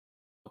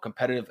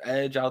competitive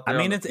edge out there. I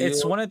mean,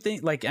 it's one of the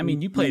things. Like, I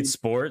mean, you played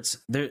sports.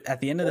 There,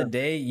 at the end of the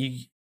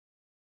day,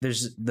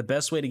 there's the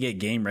best way to get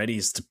game ready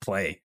is to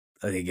play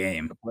a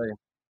game.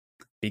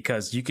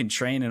 Because you can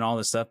train and all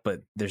this stuff,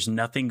 but there's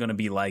nothing going to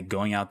be like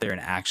going out there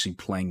and actually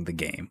playing the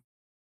game.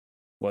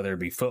 Whether it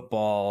be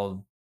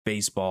football,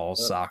 baseball,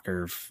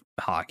 soccer,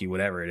 hockey,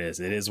 whatever it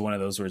is one of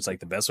those where it's like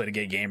the best way to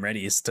get game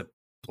ready is to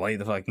play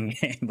the fucking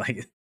game.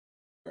 Like,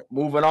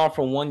 moving on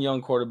from one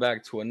young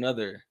quarterback to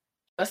another,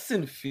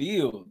 Justin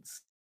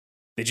Fields.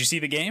 Did you see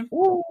the game?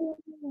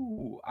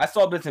 Ooh, I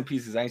saw bits and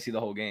pieces. I didn't see the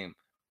whole game,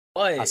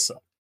 but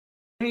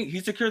he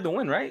secured the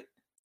win, right?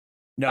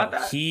 No,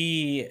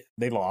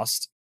 they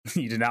lost.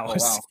 You did not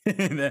lose.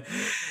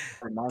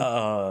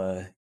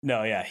 Wow.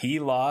 No, yeah, he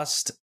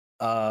lost.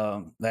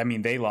 I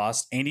mean, they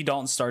lost. Andy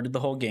Dalton started the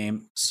whole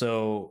game,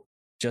 so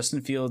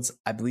Justin Fields,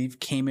 I believe,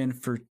 came in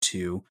for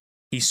 2.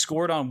 He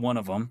scored on one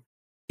of them.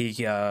 He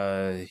did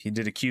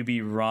a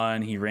QB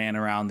run. He ran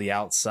around the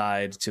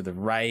outside to the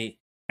right,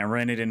 and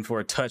ran it in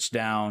for a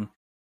touchdown.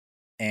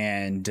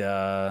 And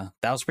that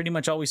was pretty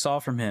much all we saw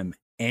from him.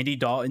 Andy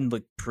Dalton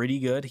looked pretty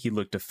good. He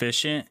looked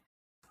efficient.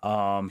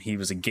 He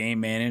was a game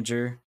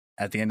manager.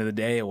 At the end of the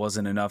day, it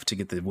wasn't enough to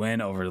get the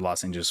win over the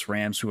Los Angeles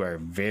Rams, who are a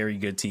very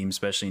good team,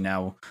 especially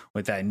now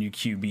with that new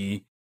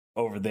QB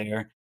over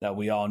there that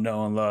we all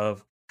know and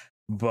love.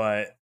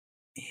 But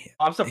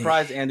I'm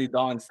surprised Andy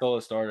Dalton's still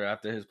a starter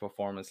after his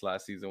performance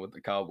last season with the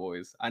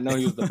Cowboys. I know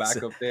he was the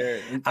backup there.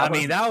 I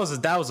mean, that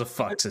was a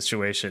fuck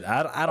situation.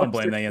 I don't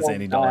blame that against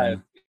Andy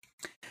Dalton.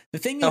 The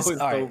thing is,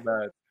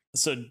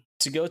 so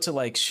to go to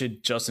like,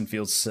 should Justin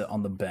Fields sit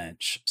on the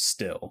bench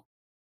still?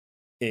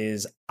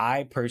 Is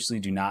I personally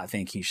do not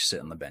think he should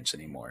sit on the bench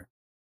anymore.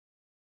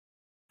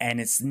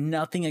 And it's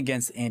nothing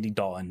against Andy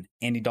Dalton.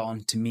 Andy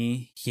Dalton, to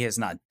me, he has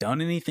not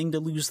done anything to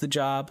lose the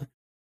job.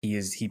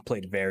 He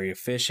played very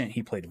efficient.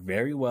 He played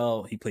very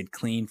well. He played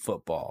clean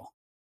football.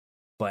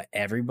 But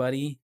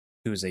everybody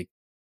who's a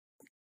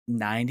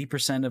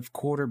 90% of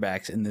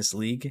quarterbacks in this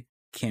league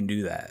can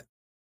do that.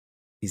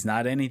 He's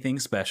not anything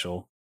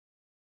special.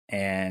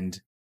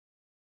 And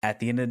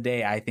at the end of the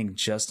day, I think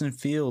Justin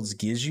Fields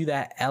gives you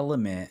that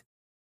element,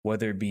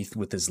 whether it be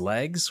with his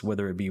legs,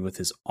 whether it be with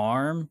his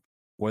arm,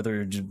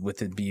 whether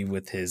it be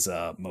with his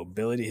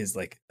mobility,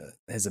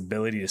 his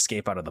ability to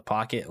escape out of the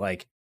pocket.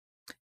 Like,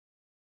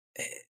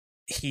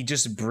 he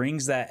just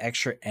brings that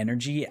extra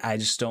energy. I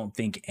just don't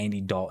think Andy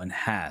Dalton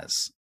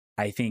has.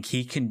 I think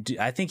he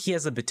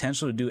has the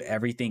potential to do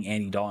everything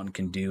Andy Dalton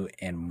can do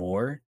and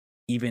more,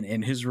 even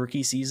in his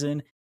rookie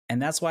season.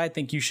 And that's why I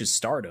think you should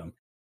start him.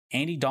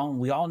 Andy Dalton,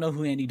 we all know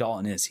who Andy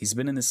Dalton is. He's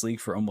been in this league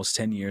for almost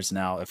 10 years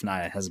now. If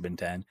not, it has been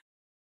 10.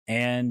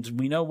 And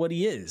we know what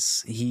he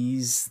is.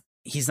 He's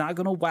not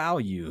going to wow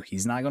you.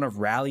 He's not going to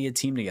rally a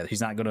team together.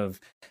 He's not going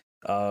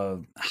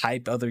to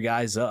hype other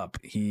guys up.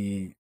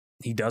 He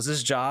does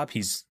his job.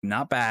 He's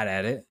not bad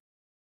at it.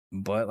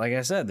 But like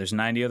I said, there's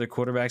 90 other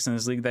quarterbacks in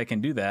this league that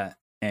can do that.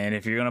 And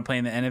if you're going to play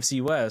in the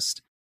NFC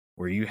West,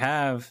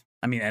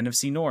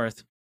 NFC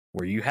North,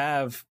 where you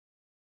have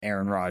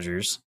Aaron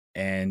Rodgers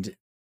and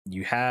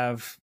you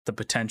have the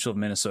potential of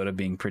Minnesota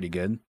being pretty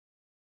good,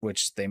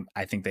 which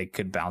I think they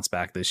could bounce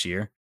back this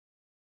year,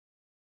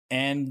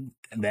 and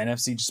the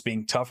NFC just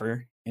being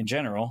tougher in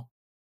general,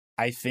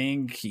 I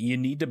think you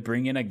need to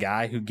bring in a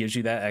guy who gives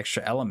you that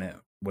extra element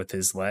with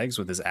his legs,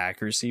 with his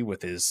accuracy,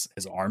 with his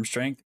arm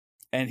strength.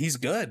 And he's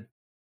good.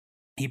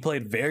 He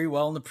played very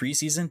well in the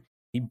preseason.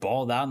 He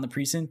balled out in the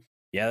preseason.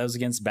 Yeah, that was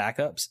against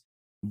backups.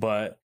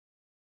 But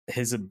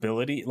his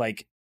ability,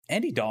 like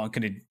Andy Dalton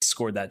could have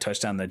scored that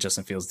touchdown that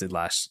Justin Fields did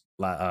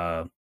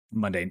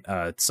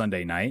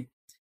Sunday night.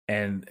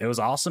 And it was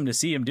awesome to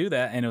see him do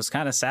that. And it was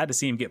kind of sad to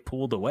see him get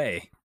pulled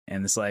away.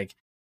 And it's like,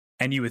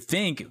 and you would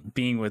think,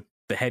 being with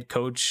the head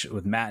coach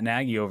with Matt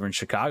Nagy over in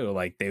Chicago,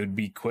 like they would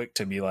be quick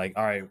to be like,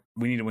 all right,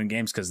 we need to win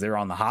games because they're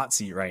on the hot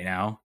seat right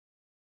now.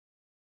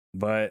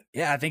 But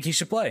yeah, I think he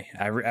should play.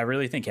 I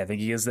really think. I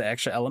think he has the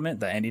extra element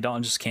that Andy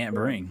Dalton just can't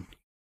bring.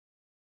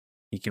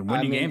 He can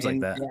win you games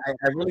like that.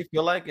 I really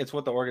feel like it's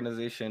what the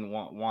organization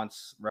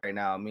wants right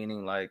now.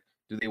 Meaning, like,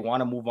 do they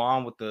want to move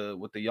on with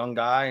the young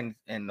guy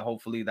and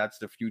hopefully that's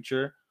the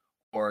future,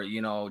 or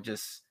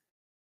just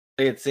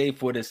play it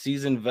safe with a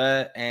seasoned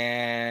vet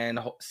and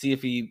see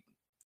if he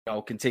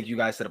can take you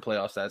guys to the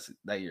playoffs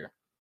that year.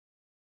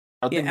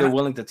 I don't think they're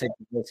willing to take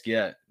the risk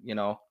yet.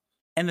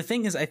 And the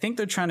thing is, I think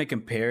they're trying to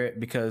compare it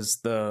because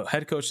the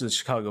head coach of the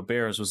Chicago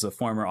Bears was the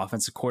former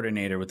offensive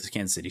coordinator with the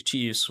Kansas City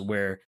Chiefs,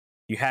 where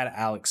you had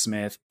Alex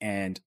Smith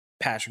and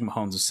Patrick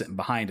Mahomes was sitting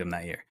behind him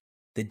that year.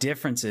 The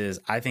difference is,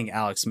 I think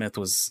Alex Smith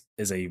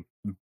is a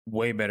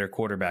way better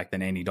quarterback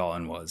than Andy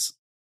Dalton was.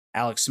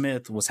 Alex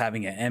Smith was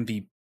having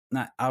an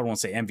I don't want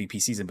to say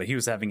MVP season, but he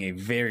was having a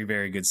very,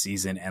 very good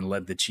season and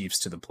led the Chiefs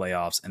to the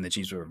playoffs, and the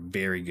Chiefs were a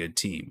very good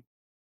team.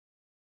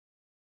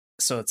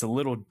 So it's a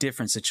little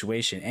different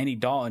situation. Andy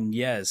Dalton,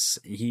 yes,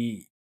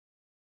 he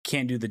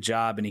can do the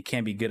job and he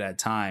can be good at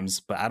times,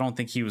 but I don't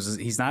think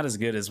he's not as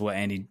good as what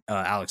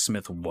Alex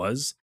Smith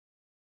was.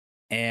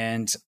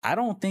 And I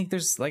don't think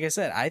like I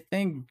said, I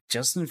think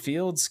Justin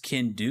Fields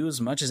can do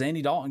as much as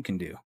Andy Dalton can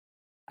do.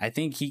 I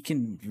think he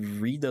can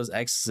read those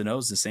X's and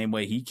O's the same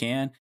way he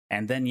can.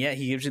 And then, yeah,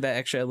 he gives you that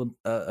extra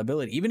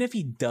ability. Even if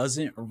he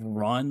doesn't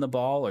run the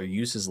ball or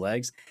use his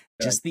legs,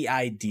 just the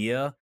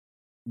idea,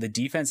 the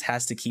defense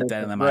has to keep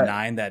that in my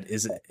mind that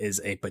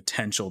is a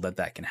potential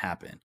that can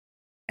happen.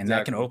 And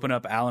that can open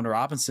up Allen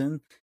Robinson.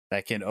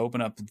 That can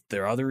open up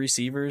their other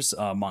receivers,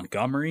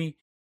 Montgomery,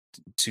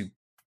 to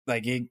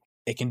like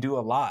it can do a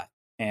lot.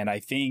 And I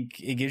think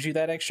it gives you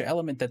that extra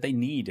element that they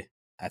need.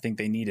 I think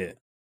they need it.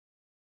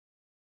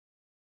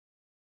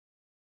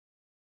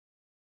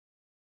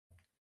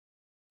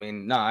 I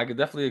mean, no, I could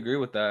definitely agree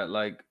with that.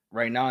 Like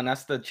right now, and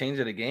that's the change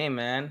of the game,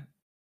 man.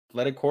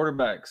 Athletic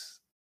quarterbacks.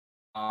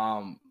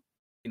 And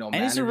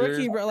he's a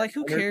rookie, bro. Like,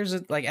 who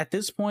cares? Like at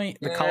this point,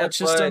 the college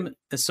system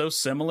is so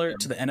similar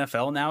to the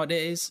NFL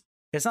nowadays.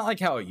 It's not like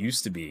how it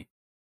used to be.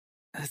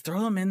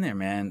 Throw them in there,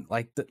 man.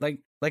 Like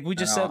Like we I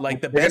just said, know.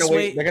 like the They're gonna best wait.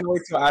 way. They're gonna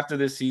wait till after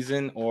this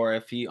season, or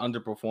if he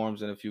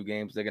underperforms in a few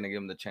games, they're gonna give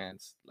him the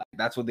chance. Like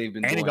that's what they've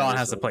been Andy doing Dalton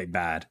has to recently. play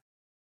bad.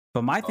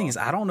 But my thing Oh. is,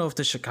 I don't know if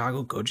the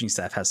Chicago coaching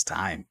staff has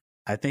time.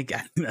 I think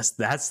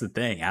that's the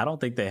thing. I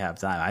don't think they have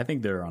time. I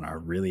think they're on a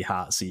really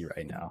hot seat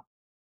right now.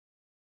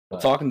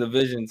 We're talking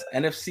divisions.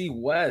 NFC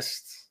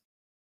West.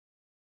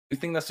 You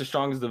think that's the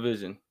strongest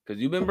division?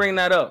 Because you've been bringing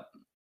that up.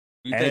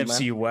 You think,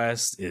 NFC man?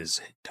 West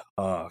is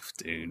tough,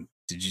 dude.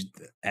 Did you?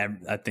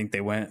 I think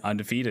they went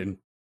undefeated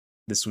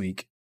this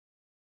week.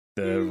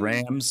 The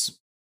Rams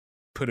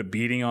put a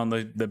beating on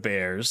the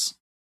Bears.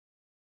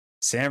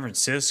 San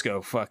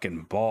Francisco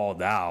fucking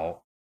balled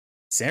out.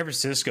 San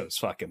Francisco's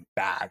fucking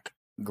back.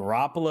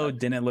 Garoppolo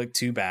didn't look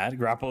too bad.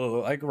 Garoppolo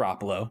looked like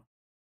Garoppolo.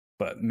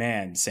 But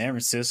man, San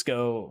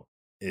Francisco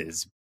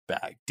is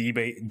back.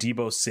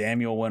 Debo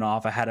Samuel went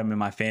off. I had him in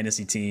my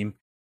fantasy team.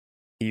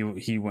 He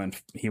went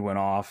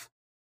off.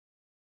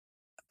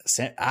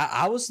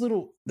 I was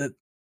the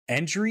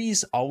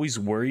injuries always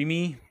worry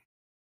me.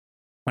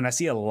 When I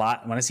see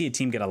a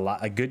team get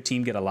a good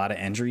team get a lot of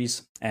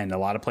injuries and a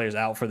lot of players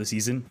out for the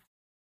season.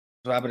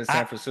 What happened in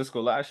San Francisco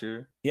last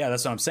year? Yeah,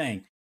 that's what I'm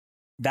saying.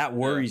 That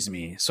worries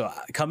me. So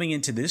coming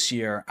into this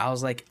year, I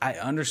was like, I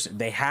understand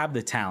they have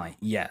the talent,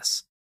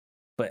 yes,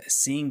 but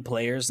seeing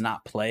players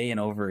not play in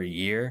over a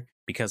year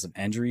because of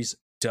injuries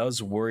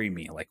does worry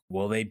me. Like,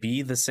 will they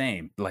be the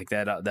same? Like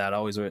that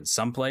always.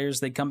 Some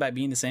players they come back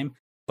being the same,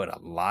 but a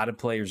lot of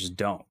players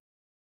don't,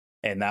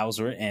 and that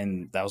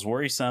was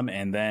worrisome.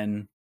 And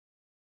then,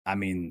 I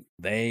mean,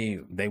 they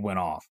went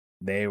off.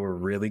 They were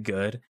really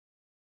good.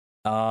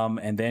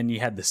 And then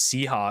you had the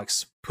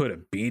Seahawks put a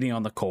beating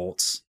on the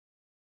Colts.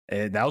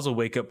 That was a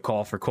wake-up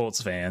call for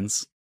Colts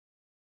fans.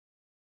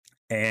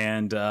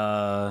 And who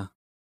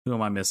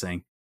am I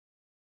missing?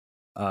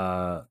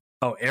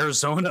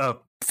 Arizona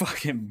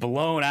fucking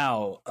blown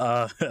out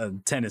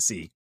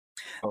Tennessee.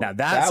 Now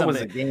that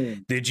was a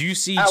game. Did you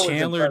see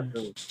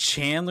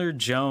Chandler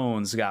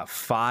Jones got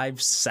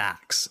 5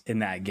 sacks in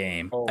that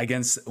game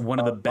against one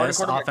of the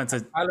best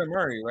offensive Kyler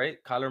Murray, right?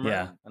 Kyler Murray.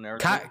 Yeah.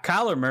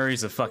 Kyler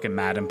Murray's a fucking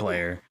Madden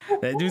player.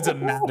 That dude's a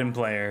Madden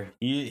player.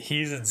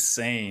 He's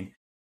insane.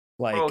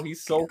 Like, bro,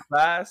 he's so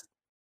fast.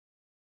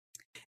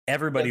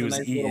 Everybody was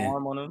eating.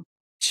 Arm on him.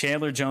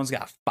 Chandler Jones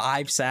got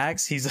 5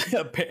 sacks.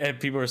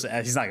 People are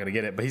saying he's not going to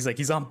get it, but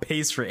he's on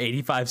pace for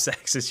 85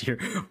 sacks this year,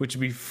 which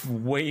would be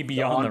way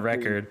beyond the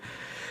record.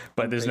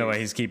 But there's no way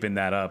he's keeping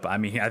that up. I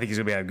mean, I think he's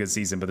going to have a good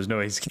season, but there's no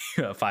way he's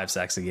keeping 5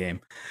 sacks a game.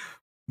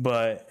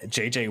 But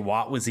JJ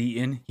Watt was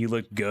eating. He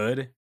looked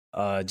good.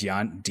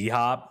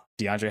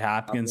 DeAndre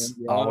Hopkins,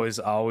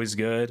 always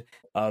good.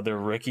 The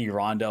rookie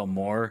Rondell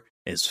Moore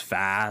is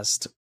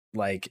fast.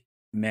 Like,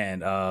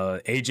 man,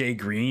 AJ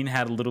Green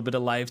had a little bit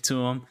of life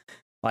to him.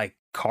 Like,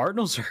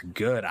 Cardinals are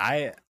good.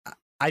 I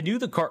knew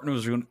the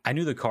Cardinals were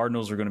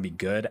going to be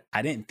good.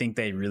 I didn't think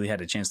they really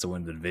had a chance to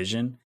win the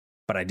division,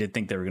 but I did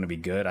think they were going to be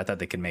good. I thought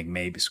they could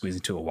maybe squeeze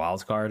into a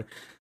wild card.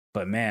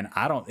 But man,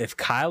 if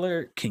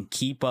Kyler can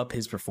keep up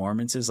his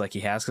performances like he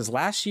has, because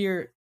last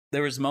year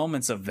there was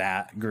moments of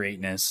that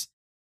greatness,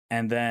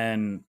 and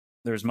then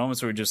there's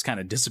moments where it just kind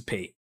of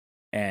dissipate,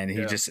 and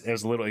it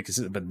was a little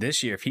inconsistent. But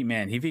this year, if he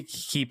can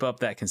keep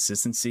up that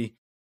consistency,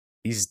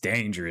 he's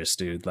dangerous,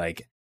 dude.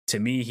 Like, to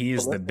me, he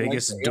is the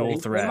biggest dual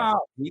threat.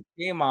 He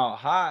came out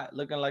hot,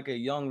 looking like a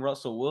young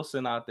Russell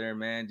Wilson out there,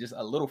 man. Just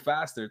a little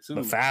faster too.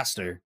 But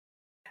faster.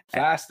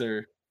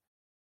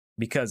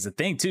 Because the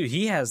thing too,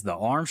 he has the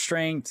arm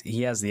strength,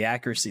 he has the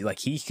accuracy. Like,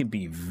 he can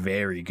be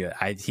very good.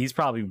 He's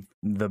probably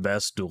the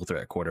best dual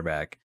threat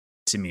quarterback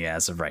to me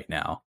as of right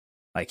now.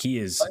 Like, he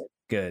is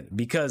good.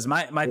 Because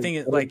my thing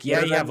is, like, you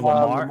have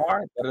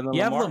Lamar.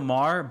 You have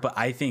Lamar, but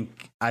I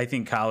think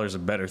Kyler's a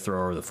better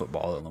thrower of the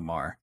football than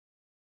Lamar.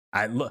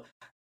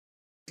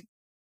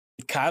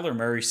 Kyler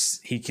Murray,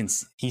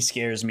 he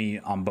scares me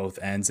on both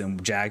ends,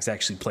 and Jags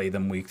actually play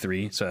them week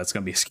 3, so that's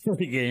going to be a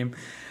scary game.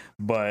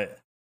 But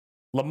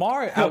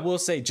Lamar, I will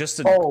say, just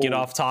to get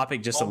off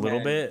topic just a little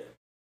bit,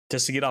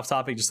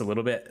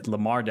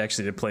 Lamar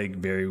actually did play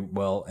very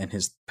well in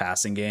his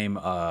passing game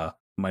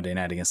Monday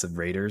night against the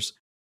Raiders.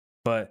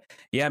 But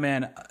yeah,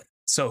 man,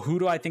 so who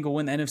do I think will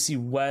win the NFC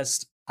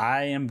West?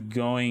 I am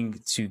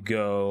going to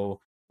go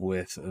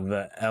with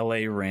the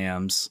LA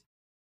Rams.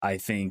 I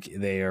think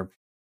they are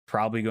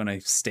probably going to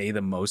stay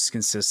the most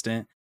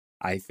consistent.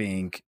 I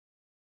think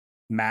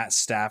Matt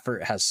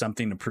Stafford has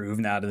something to prove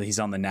now that he's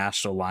on the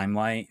national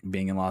limelight,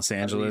 being in Los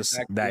Angeles.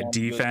 That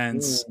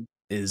defense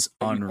is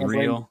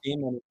unreal.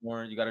 You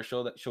got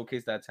to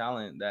showcase that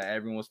talent that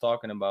everyone was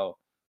talking about.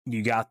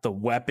 You got the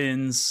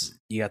weapons.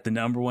 You got the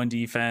number 1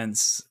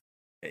 defense.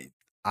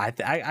 I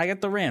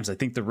got the Rams. I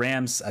think the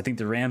Rams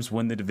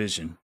win the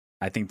division.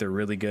 I think they're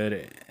really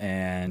good,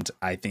 and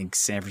I think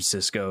San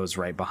Francisco is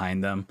right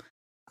behind them.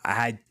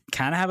 I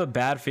kind of have a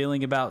bad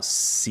feeling about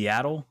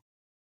Seattle.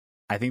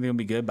 I think they're going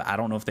to be good, but I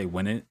don't know if they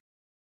win it.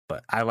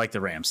 But I like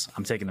the Rams.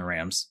 I'm taking the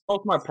Rams.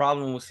 That's my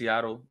problem with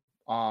Seattle.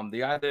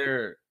 They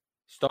either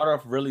start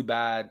off really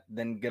bad,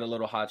 then get a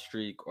little hot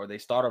streak, or they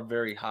start off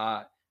very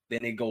hot, then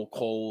they go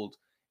cold.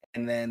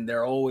 and then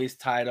they're always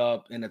tied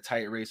up in a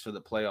tight race for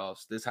the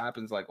playoffs. This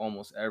happens like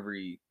almost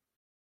every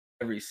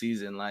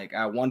season. Like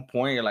at one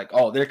point, you're like,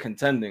 oh, they're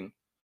contending.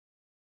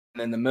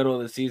 And in the middle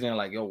of the season, you're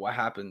like, yo, what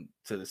happened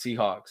to the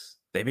Seahawks?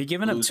 They've been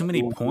giving up too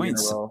many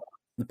points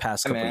the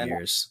past couple of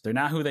years. They're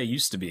not who they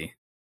used to be.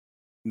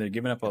 They're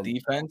giving up a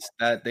defense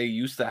that they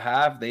used to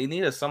have. They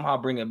need to somehow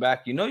bring it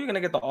back. You know you're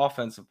gonna get the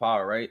offensive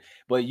power, right?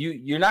 But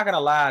you're not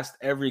gonna last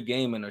every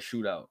game in a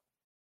shootout.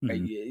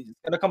 Right? Mm-hmm. It's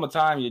gonna come a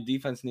time your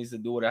defense needs to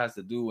do what it has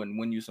to do and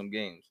win you some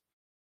games.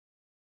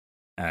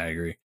 I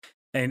agree.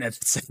 And I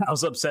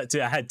was upset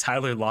too. I had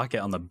Tyler Lockett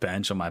on the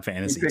bench on my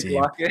fantasy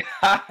team.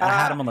 I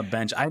had him on the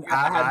bench. I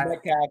had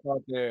Metcalf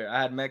out there.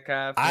 I had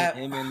Metcalf.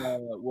 Him and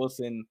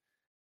Wilson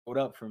showed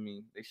up for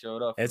me. They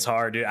showed up. It's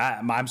hard, dude.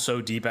 I'm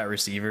so deep at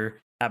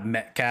receiver. I have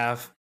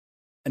Metcalf.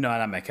 No,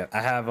 not Metcalf.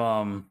 I have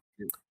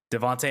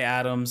Devontae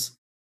Adams,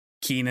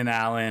 Keenan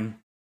Allen,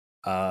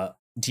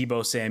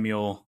 Deebo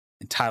Samuel,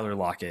 and Tyler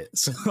Lockett.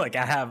 So like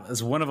I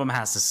have, one of them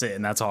has to sit,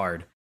 and that's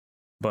hard.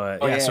 But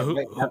so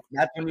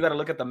that's when you got to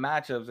look at the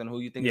matchups and who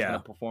you think is going to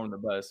perform the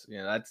best.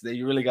 Yeah,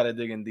 you really got to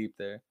dig in deep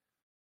there.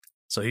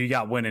 So who you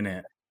got winning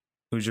it?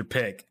 Who's your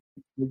pick?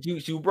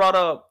 You brought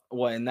up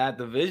what in that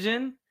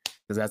division?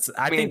 Because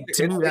I think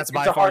to me that's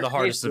by far the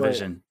hardest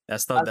division.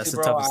 That's the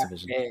toughest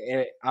division.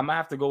 I'm gonna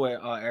have to go with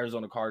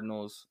Arizona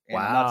Cardinals. And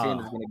I'm not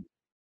saying it's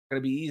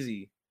gonna be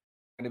easy.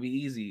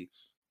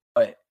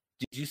 But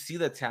did you see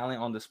the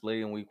talent on display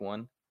in week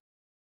 1?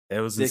 It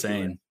was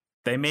insane.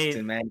 They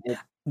made.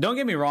 Don't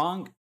get me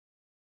wrong.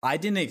 I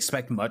didn't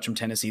expect much from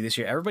Tennessee this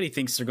year. Everybody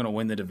thinks they're going to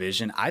win the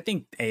division. I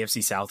think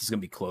AFC South is going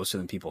to be closer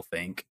than people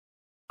think.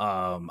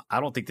 I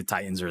don't think the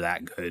Titans are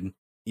that good,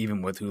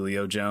 even with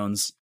Julio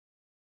Jones.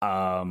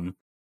 And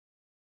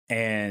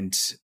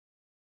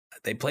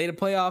they played a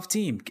playoff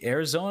team.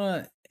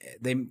 Arizona,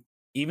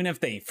 even if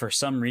they, for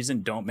some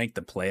reason, don't make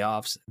the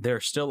playoffs, they're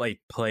still a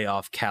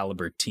playoff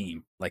caliber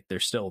team. Like,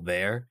 they're still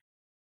there.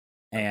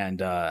 And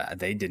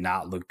they did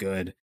not look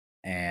good.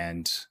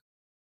 And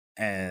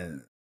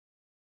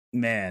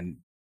man,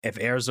 if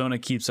Arizona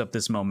keeps up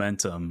this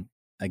momentum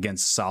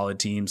against solid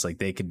teams, like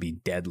they could be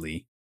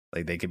deadly.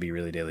 Like they could be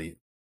really deadly.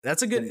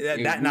 That's a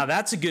good now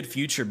that's a good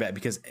future bet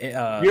because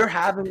you're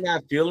having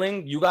that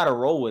feeling. You got to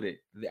roll with it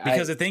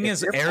because the thing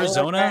is,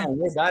 Arizona.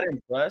 We're not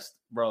impressed,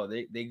 bro.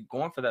 They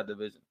going for that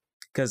division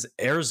because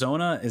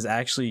Arizona is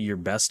actually your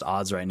best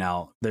odds right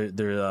now. They're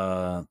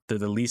the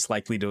least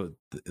likely to.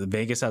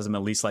 Vegas has them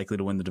the least likely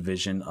to win the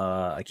division.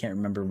 I can't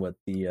remember what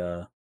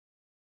the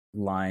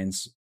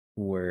lines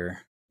were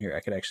here. I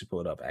could actually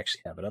pull it up. I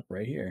actually have it up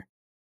right here.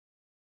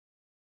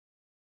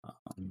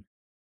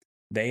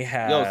 They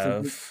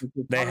have.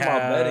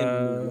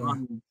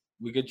 Betting,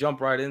 we could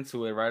jump right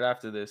into it right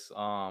after this.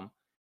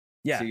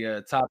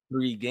 The top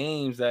 3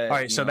 games that. All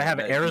right, so they have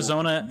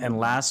Arizona in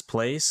last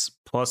place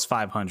plus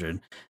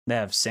 500. They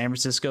have San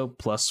Francisco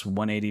plus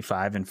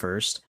 185 in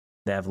first.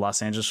 They have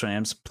Los Angeles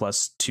Rams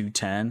plus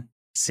 210,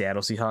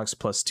 Seattle Seahawks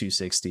plus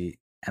 260,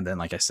 and then,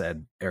 like I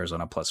said,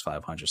 Arizona plus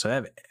 500. So they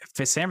have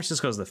San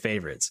Francisco is the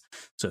favorites.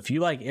 So if you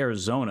like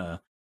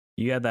Arizona,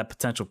 you have that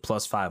potential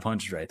plus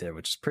 500 right there,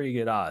 which is pretty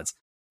good odds.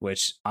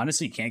 Which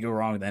honestly, you can't go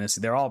wrong with NFC.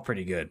 They're all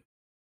pretty good.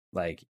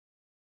 Like,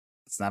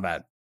 it's not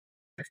bad.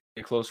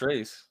 A close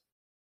race.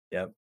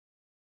 Yep.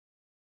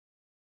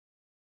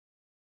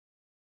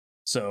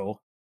 So,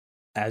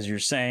 as you're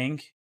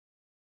saying,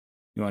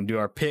 you want to do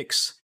our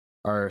picks,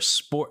 our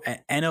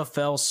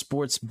NFL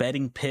sports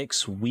betting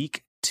picks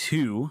week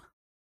 2.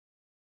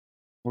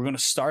 We're going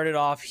to start it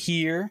off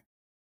here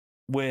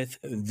with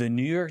the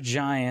New York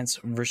Giants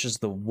versus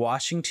the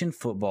Washington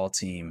football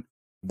team.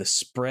 The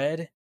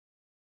spread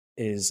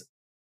is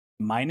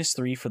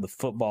 -3 for the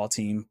football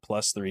team,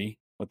 +3,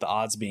 with the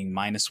odds being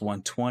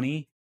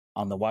 -120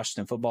 on the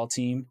Washington football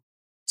team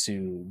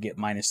to get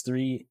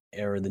 -3,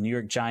 or the New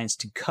York Giants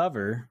to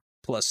cover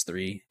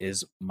 +3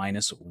 is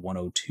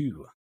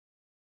 -102.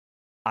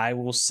 I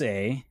will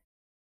say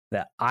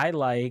that I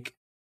like.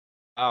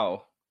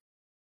 Wow.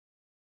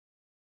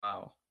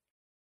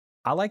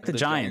 I like the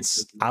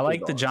Giants. I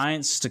like the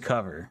Giants to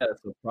cover.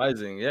 That's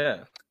surprising,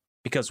 yeah.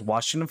 Because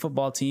Washington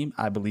football team,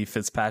 I believe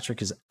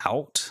Fitzpatrick is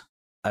out.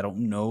 I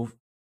don't know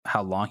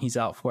how long he's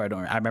out for.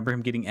 I remember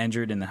him getting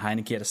injured and then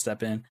Heineke had to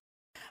step in.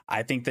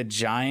 I think the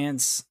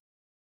Giants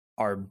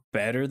are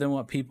better than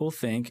what people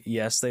think.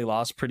 Yes, they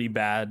lost pretty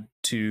bad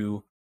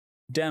to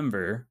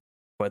Denver,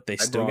 but they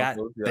still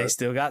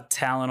got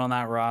talent on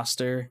that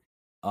roster.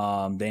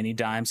 Danny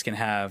Dimes can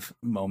have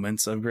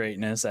moments of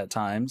greatness at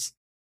times.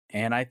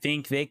 And I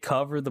think they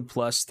cover the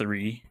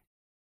 +3.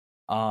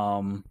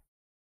 I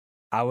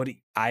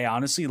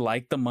honestly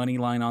like the money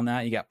line on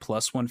that. You got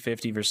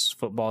 +150 versus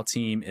football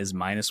team is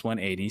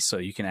 -180, so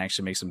you can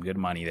actually make some good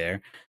money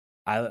there.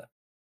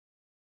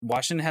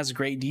 Washington has a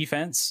great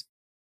defense,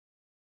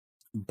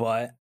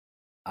 but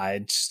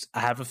I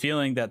have a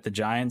feeling that the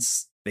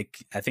Giants,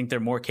 I think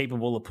they're more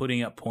capable of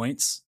putting up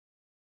points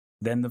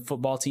than the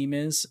football team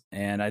is,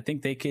 and I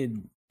think they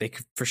could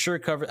for sure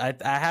cover. I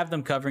have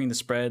them covering the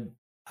spread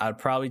I'd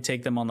probably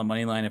take them on the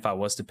money line if I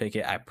was to pick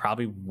it. I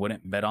probably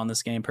wouldn't bet on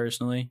this game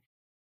personally,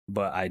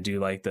 but I do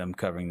like them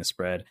covering the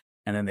spread.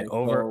 And then the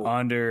over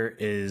under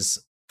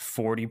is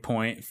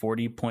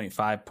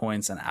 40.5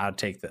 points, and I would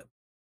take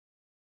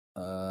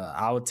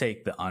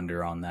the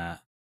under on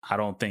that. I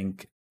don't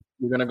think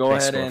you're gonna go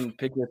ahead and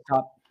pick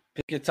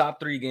your top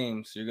 3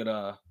 games you're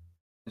gonna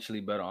essentially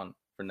bet on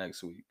for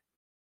next week.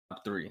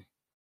 Top 3.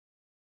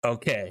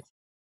 Okay.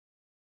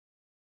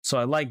 So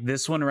I like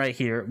this one right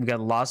here. We got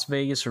Las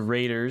Vegas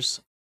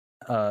Raiders,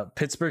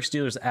 Pittsburgh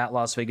Steelers at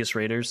Las Vegas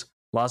Raiders.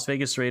 Las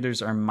Vegas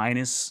Raiders are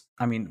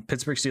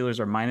Pittsburgh Steelers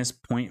are minus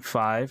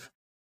 0.5,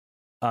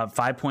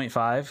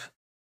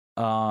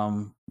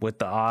 5.5, with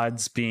the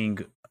odds being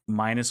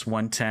minus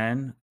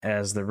 110,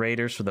 as the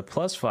Raiders for the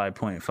plus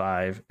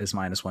 5.5 is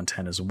minus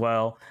 110 as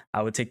well.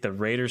 I would take the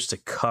Raiders to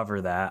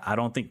cover that. I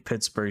don't think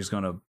Pittsburgh is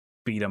going to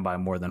beat them by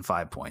more than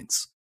 5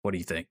 points. What do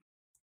you think?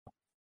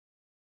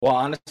 Well,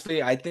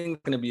 honestly, I think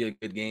it's going to be a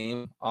good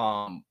game.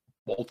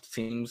 Both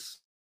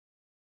teams,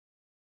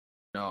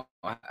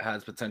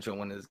 has potential to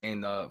win this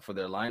game for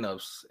their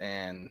lineups,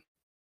 and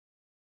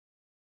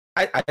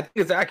I think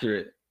it's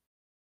accurate.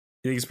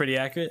 You think it's pretty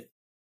accurate?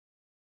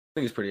 I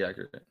think it's pretty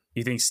accurate.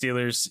 You think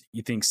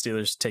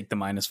Steelers take the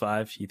minus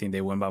 5? You think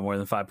they win by more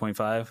than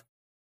 5.5?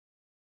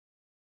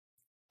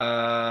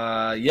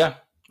 Yeah,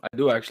 I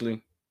do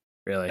actually.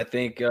 Really? I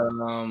think, yeah,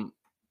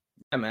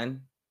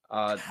 man.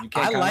 You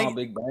can't count on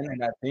Big Ben in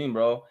that team,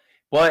 bro.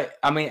 But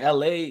I mean,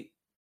 LA,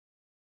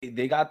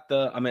 they got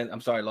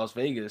Las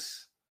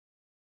Vegas,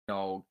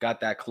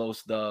 got that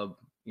close dub.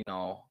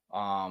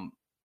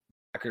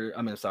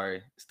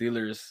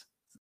 Steelers.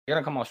 They're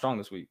gonna come out strong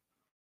this week.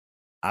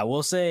 I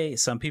will say,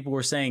 some people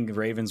were saying the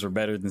Ravens were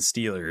better than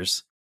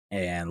Steelers,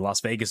 and Las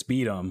Vegas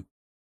beat them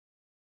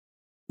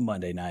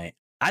Monday night.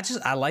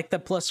 I like the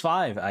plus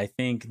 5. I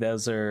think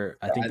those are.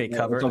 I think they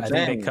cover. I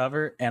think they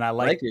cover, and I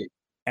like it.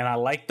 And I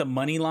like the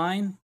money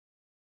line.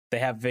 They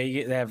have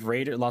Vegas. They have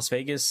Las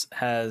Vegas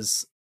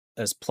has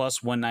as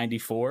plus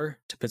 194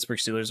 to Pittsburgh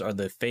Steelers are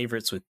the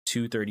favorites with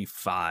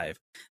 235.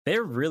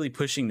 They're really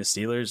pushing the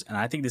Steelers, and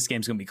I think this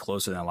game's going to be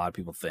closer than a lot of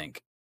people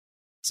think.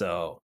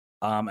 So,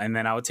 and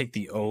then I would take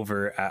the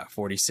over at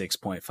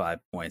 46.5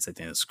 points. I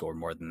think they score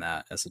more than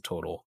that as a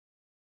total.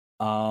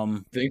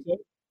 Think so?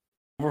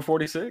 Over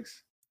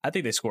 46? I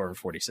think they score over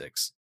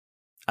 46.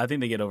 I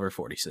think they get over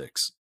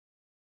 46.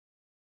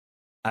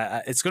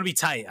 It's going to be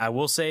tight. I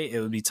will say it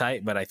would be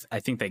tight, but I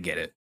think they get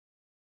it.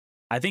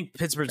 I think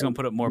Pittsburgh's going to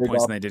put up more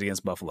points than they did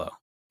against Buffalo.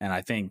 And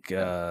I think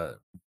I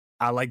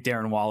like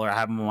Darren Waller. I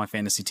have him on my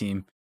fantasy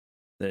team.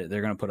 They're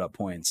going to put up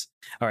points.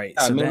 All right.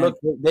 So look,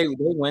 they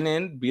went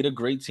in, beat a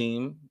great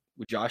team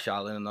with Josh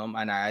Allen and them.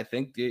 And I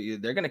think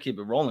they're going to keep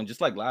it rolling just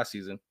like last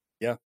season.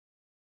 Yeah.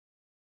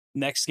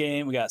 Next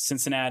game, we got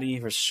Cincinnati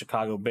versus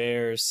Chicago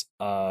Bears.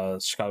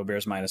 Chicago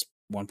Bears minus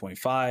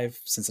 1.5.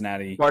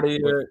 Cincinnati.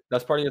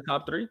 That's part of your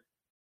top 3?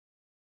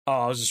 Oh,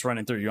 I was just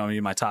running through. You want me to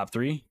do my top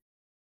 3?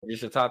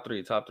 It's your top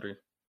 3. Top 3. All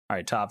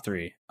right, top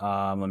 3.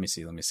 Let me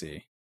see. Let me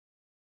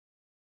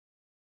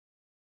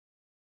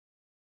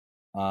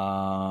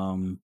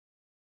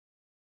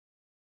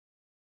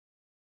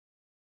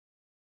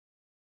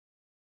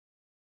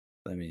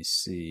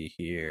see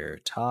here.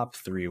 Top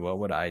 3. What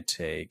would I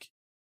take?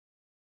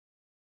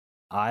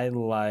 I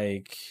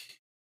like.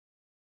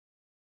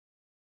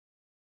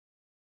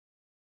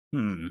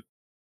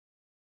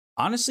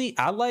 Honestly,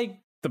 I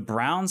like the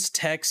Browns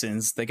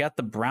Texans. They got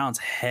the Browns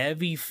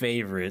heavy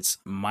favorites,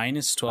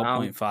 minus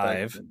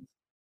 12.5.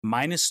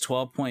 Minus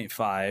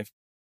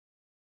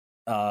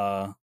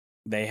 12.5.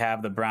 They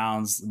have the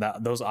Browns.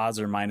 Those odds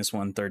are minus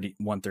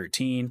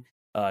 113.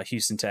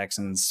 Houston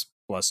Texans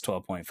plus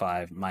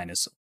 12.5,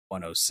 minus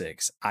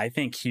 106. I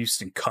think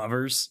Houston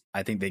covers.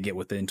 I think they get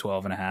within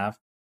 12.5.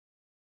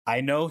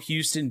 I know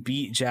Houston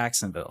beat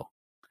Jacksonville,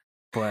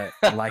 but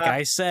like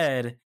I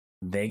said,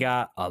 they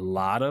got a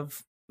lot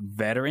of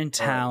veteran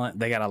talent.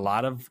 They got a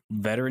lot of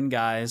veteran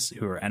guys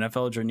who are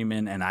NFL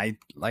journeymen. And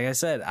like I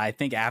said, I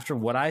think after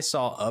what I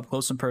saw up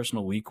close and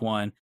personal week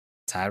 1,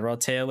 Tyrod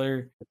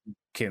Taylor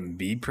can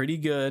be pretty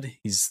good.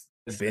 He's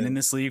been in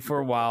this league for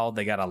a while.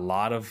 They got a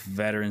lot of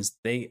veterans.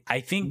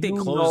 I think they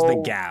closed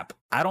the gap.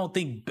 I don't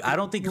think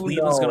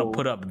Cleveland's going to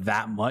put up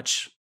that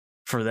much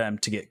for them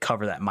to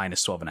cover that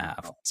minus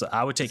 12.5. So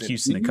I would take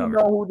Houston to cover. You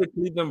know who the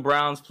Cleveland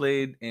Browns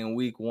played in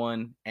week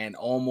 1 and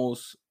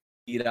almost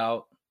beat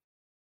out?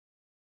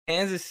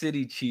 Kansas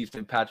City Chiefs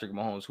and Patrick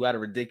Mahomes, who had a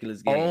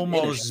ridiculous game.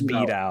 Almost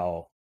beat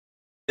out.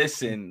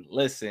 Listen,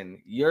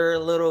 your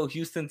little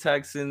Houston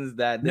Texans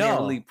that didn't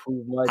really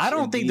prove much. I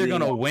don't think they're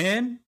going to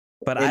win,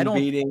 but I don't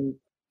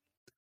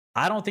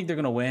think they're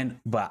going to win,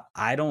 but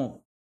I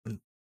don't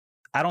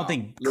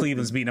think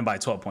Cleveland's beating them by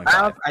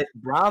 12.5.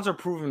 Browns are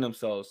proving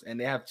themselves, and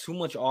they have too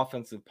much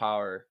offensive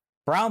power.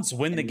 Browns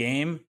win the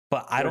game,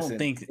 but I don't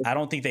think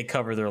they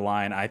cover their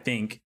line. I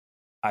think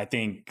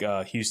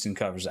Houston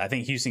covers. I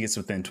think Houston gets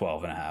within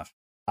 12.5.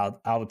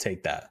 I would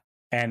take that.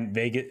 And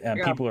Vegas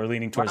people are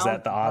leaning towards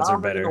that. The odds are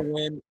better.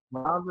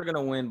 Browns are going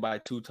to win by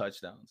 2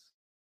 touchdowns.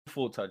 2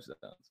 full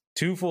touchdowns.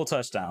 2 full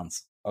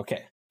touchdowns.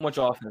 Okay. Much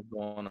offense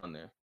going on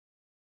there.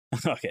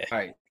 Okay. All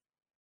right.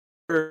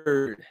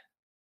 Third.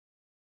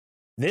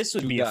 This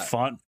would be a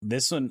fun.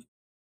 This one.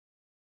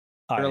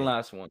 The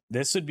last one.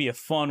 This would be a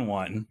fun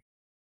one.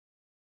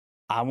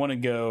 I want to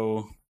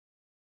go.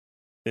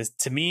 This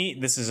to me,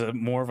 this is a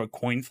more of a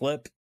coin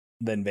flip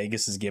than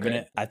Vegas is giving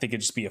it. I think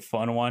it'd just be a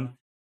fun one.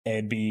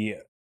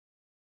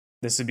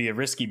 This would be a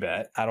risky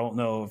bet. I don't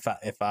know if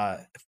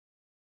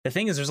the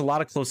thing is, there's a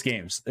lot of close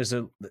games. It's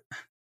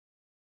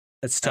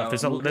tough.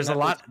 There's a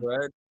lot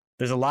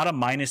of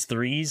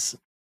 -3s,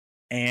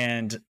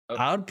 and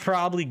I would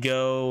probably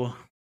go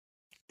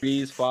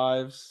 3s,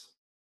 5s.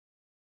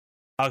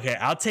 Okay,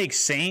 I'll take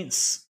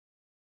Saints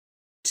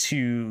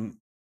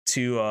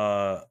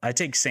I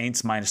take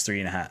Saints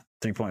 -3.5,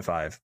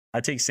 3.5. I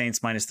take Saints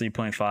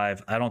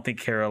 -3.5. I don't think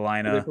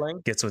Carolina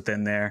gets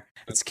within there.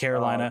 It's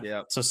Carolina.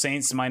 Yeah. So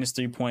Saints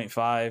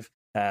 -3.5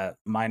 at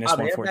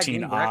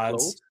 -114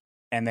 odds.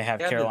 And they have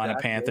Carolina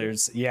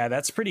Panthers. Close. Yeah,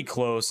 that's pretty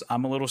close.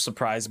 I'm a little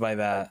surprised by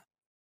that.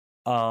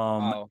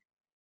 Wow.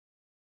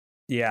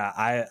 Yeah,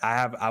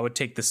 I would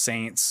take the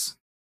Saints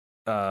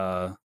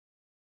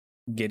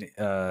getting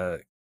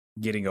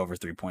over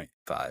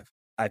 3.5.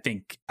 I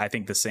think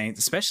the Saints,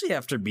 especially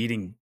after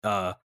beating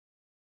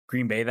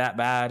Green Bay that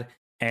bad,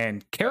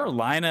 and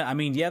Carolina, I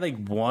mean, yeah, they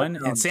won,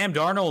 and Sam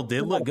Darnold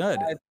did look good.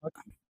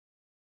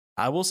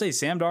 I will say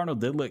Sam Darnold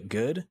did look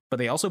good, but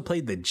they also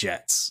played the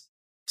Jets.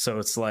 So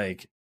it's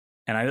like,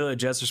 and I know the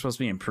Jets are supposed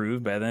to be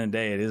improved, but at the end of the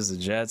day, it is the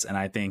Jets, and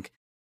I think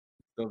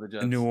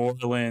New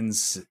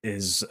Orleans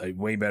is a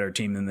way better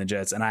team than the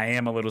Jets, and I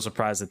am a little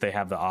surprised that they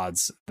have the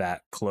odds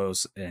that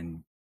close.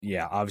 And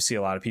yeah, obviously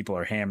a lot of people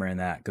are hammering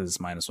that because it's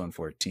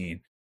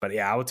 -114. But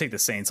yeah, I would take the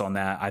Saints on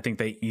that. I think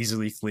they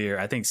easily clear.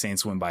 I think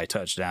Saints win by a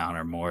touchdown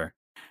or more.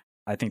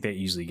 I think they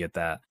easily get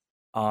that.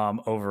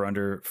 Over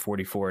under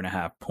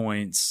 44.5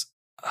 points.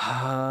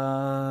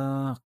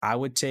 I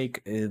would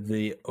take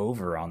the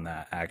over on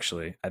that,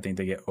 actually. I think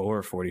they get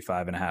over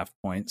 45.5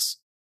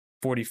 points.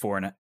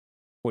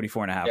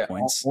 44.5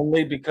 points.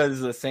 Only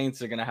because the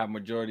Saints are going to have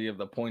majority of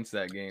the points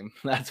that game.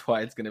 That's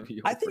why it's going to be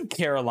over. I think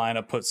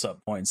Carolina puts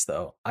up points,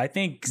 though. I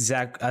think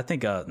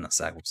not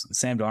Zach Wilson.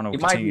 Sam Darnold will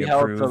continue to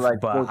improve,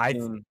 but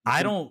 14.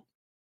 I don't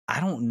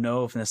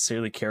know if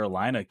necessarily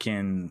Carolina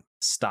can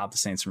stop the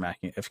Saints from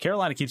acting. If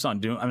Carolina keeps on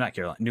doing,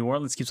 New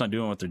Orleans keeps on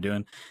doing what they're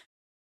doing,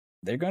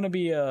 they're going to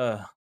be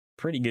a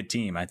pretty good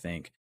team, I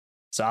think.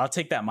 So I'll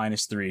take that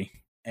 -3,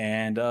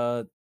 and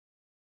I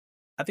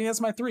think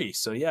that's my 3.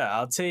 So yeah,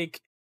 I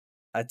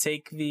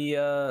take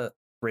the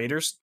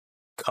Raiders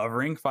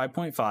covering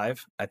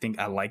 5.5. I think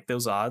I like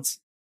those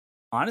odds.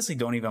 Honestly,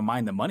 don't even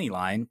mind the money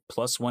line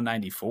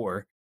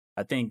 +194.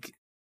 I think,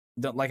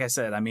 like I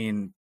said, I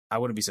mean, I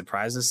wouldn't be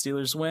surprised if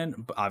Steelers win,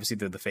 but obviously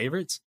they're the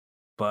favorites.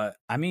 But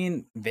I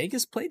mean,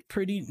 Vegas played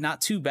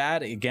not too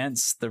bad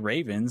against the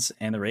Ravens,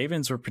 and the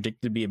Ravens were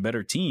predicted to be a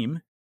better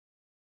team.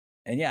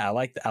 And yeah, I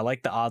like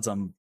the odds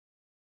on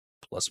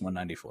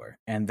 +194.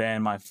 And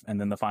then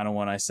the final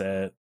one I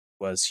said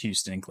was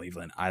Houston and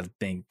Cleveland. I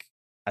think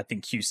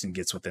Houston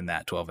gets within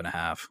that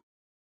 12.5.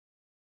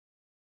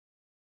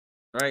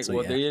 All right. So,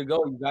 well, there you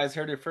go. You guys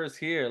heard it first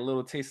here. A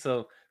little taste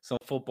of some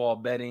football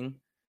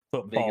betting.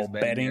 Football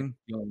betting.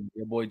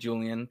 Your boy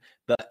Julian,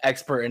 the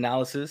expert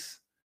analysis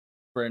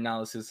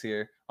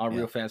here on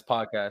Real Fans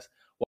Podcast.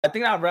 Well, I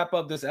think I'll wrap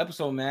up this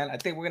episode, man. I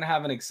think we're gonna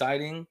have an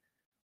exciting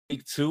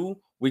week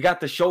 2. We got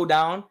the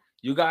showdown.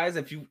 You guys,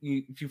 if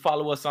you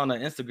follow us on the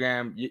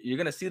Instagram, you're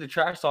gonna see the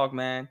trash talk,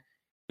 man.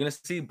 You're gonna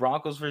see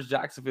Broncos versus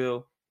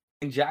Jacksonville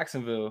in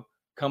Jacksonville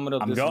coming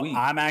up this week.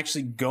 I'm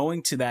actually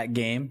going to that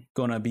game.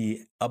 Gonna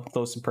be up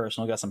close and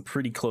personal. Got some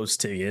pretty close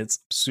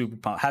tickets. Super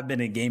pumped. Have been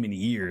in a game in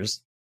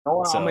years.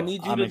 So I'm gonna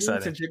need you to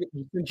since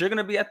you're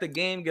gonna be at the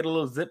game, get a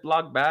little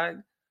Ziploc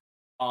bag.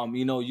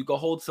 You can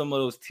hold some of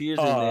those tears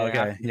in there.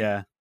 Okay,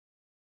 yeah.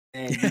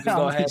 And you can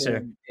go ahead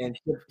and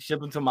ship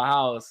them to my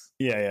house.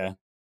 Yeah.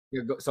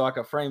 So I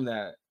can frame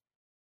that.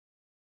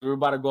 We're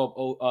about to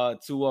go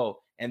up 2-0.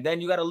 And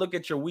then you got to look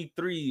at your week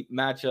 3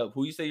 matchup.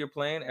 Who you say you're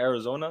playing?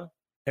 Arizona,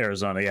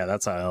 yeah,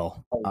 that's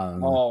IL.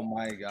 Oh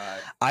my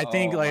God. I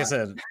think, like I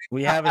said,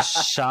 we have a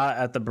shot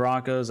at the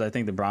Broncos. I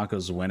think the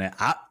Broncos win it.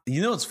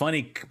 It's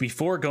funny.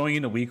 Before going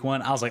into week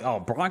 1, I was like,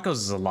 oh, Broncos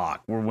is a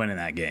lock. We're winning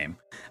that game.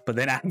 But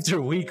then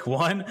after week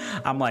 1,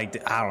 I'm like,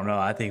 I don't know.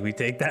 I think we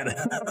take that.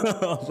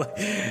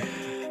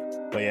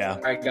 But yeah.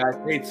 All right, guys,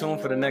 stay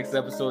tuned for the next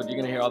episode. You're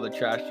going to hear all the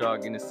trash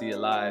talk. You're going to see it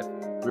live.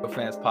 Real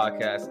Fans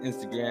Podcast,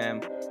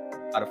 Instagram,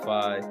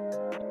 Spotify,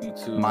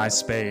 YouTube,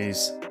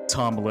 MySpace,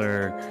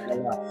 Tumblr,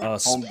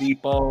 Home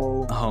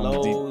Depot,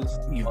 Lowe's,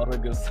 all the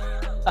good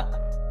stuff.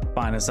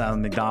 Find us out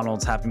on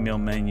McDonald's Happy Meal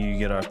menu. You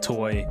get our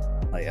toy.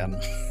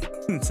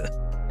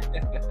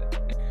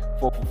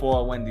 4 for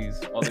 4 at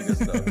Wendy's, all the good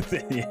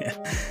stuff. Yeah.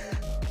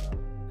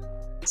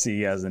 See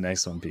you guys in the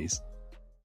next one. Peace.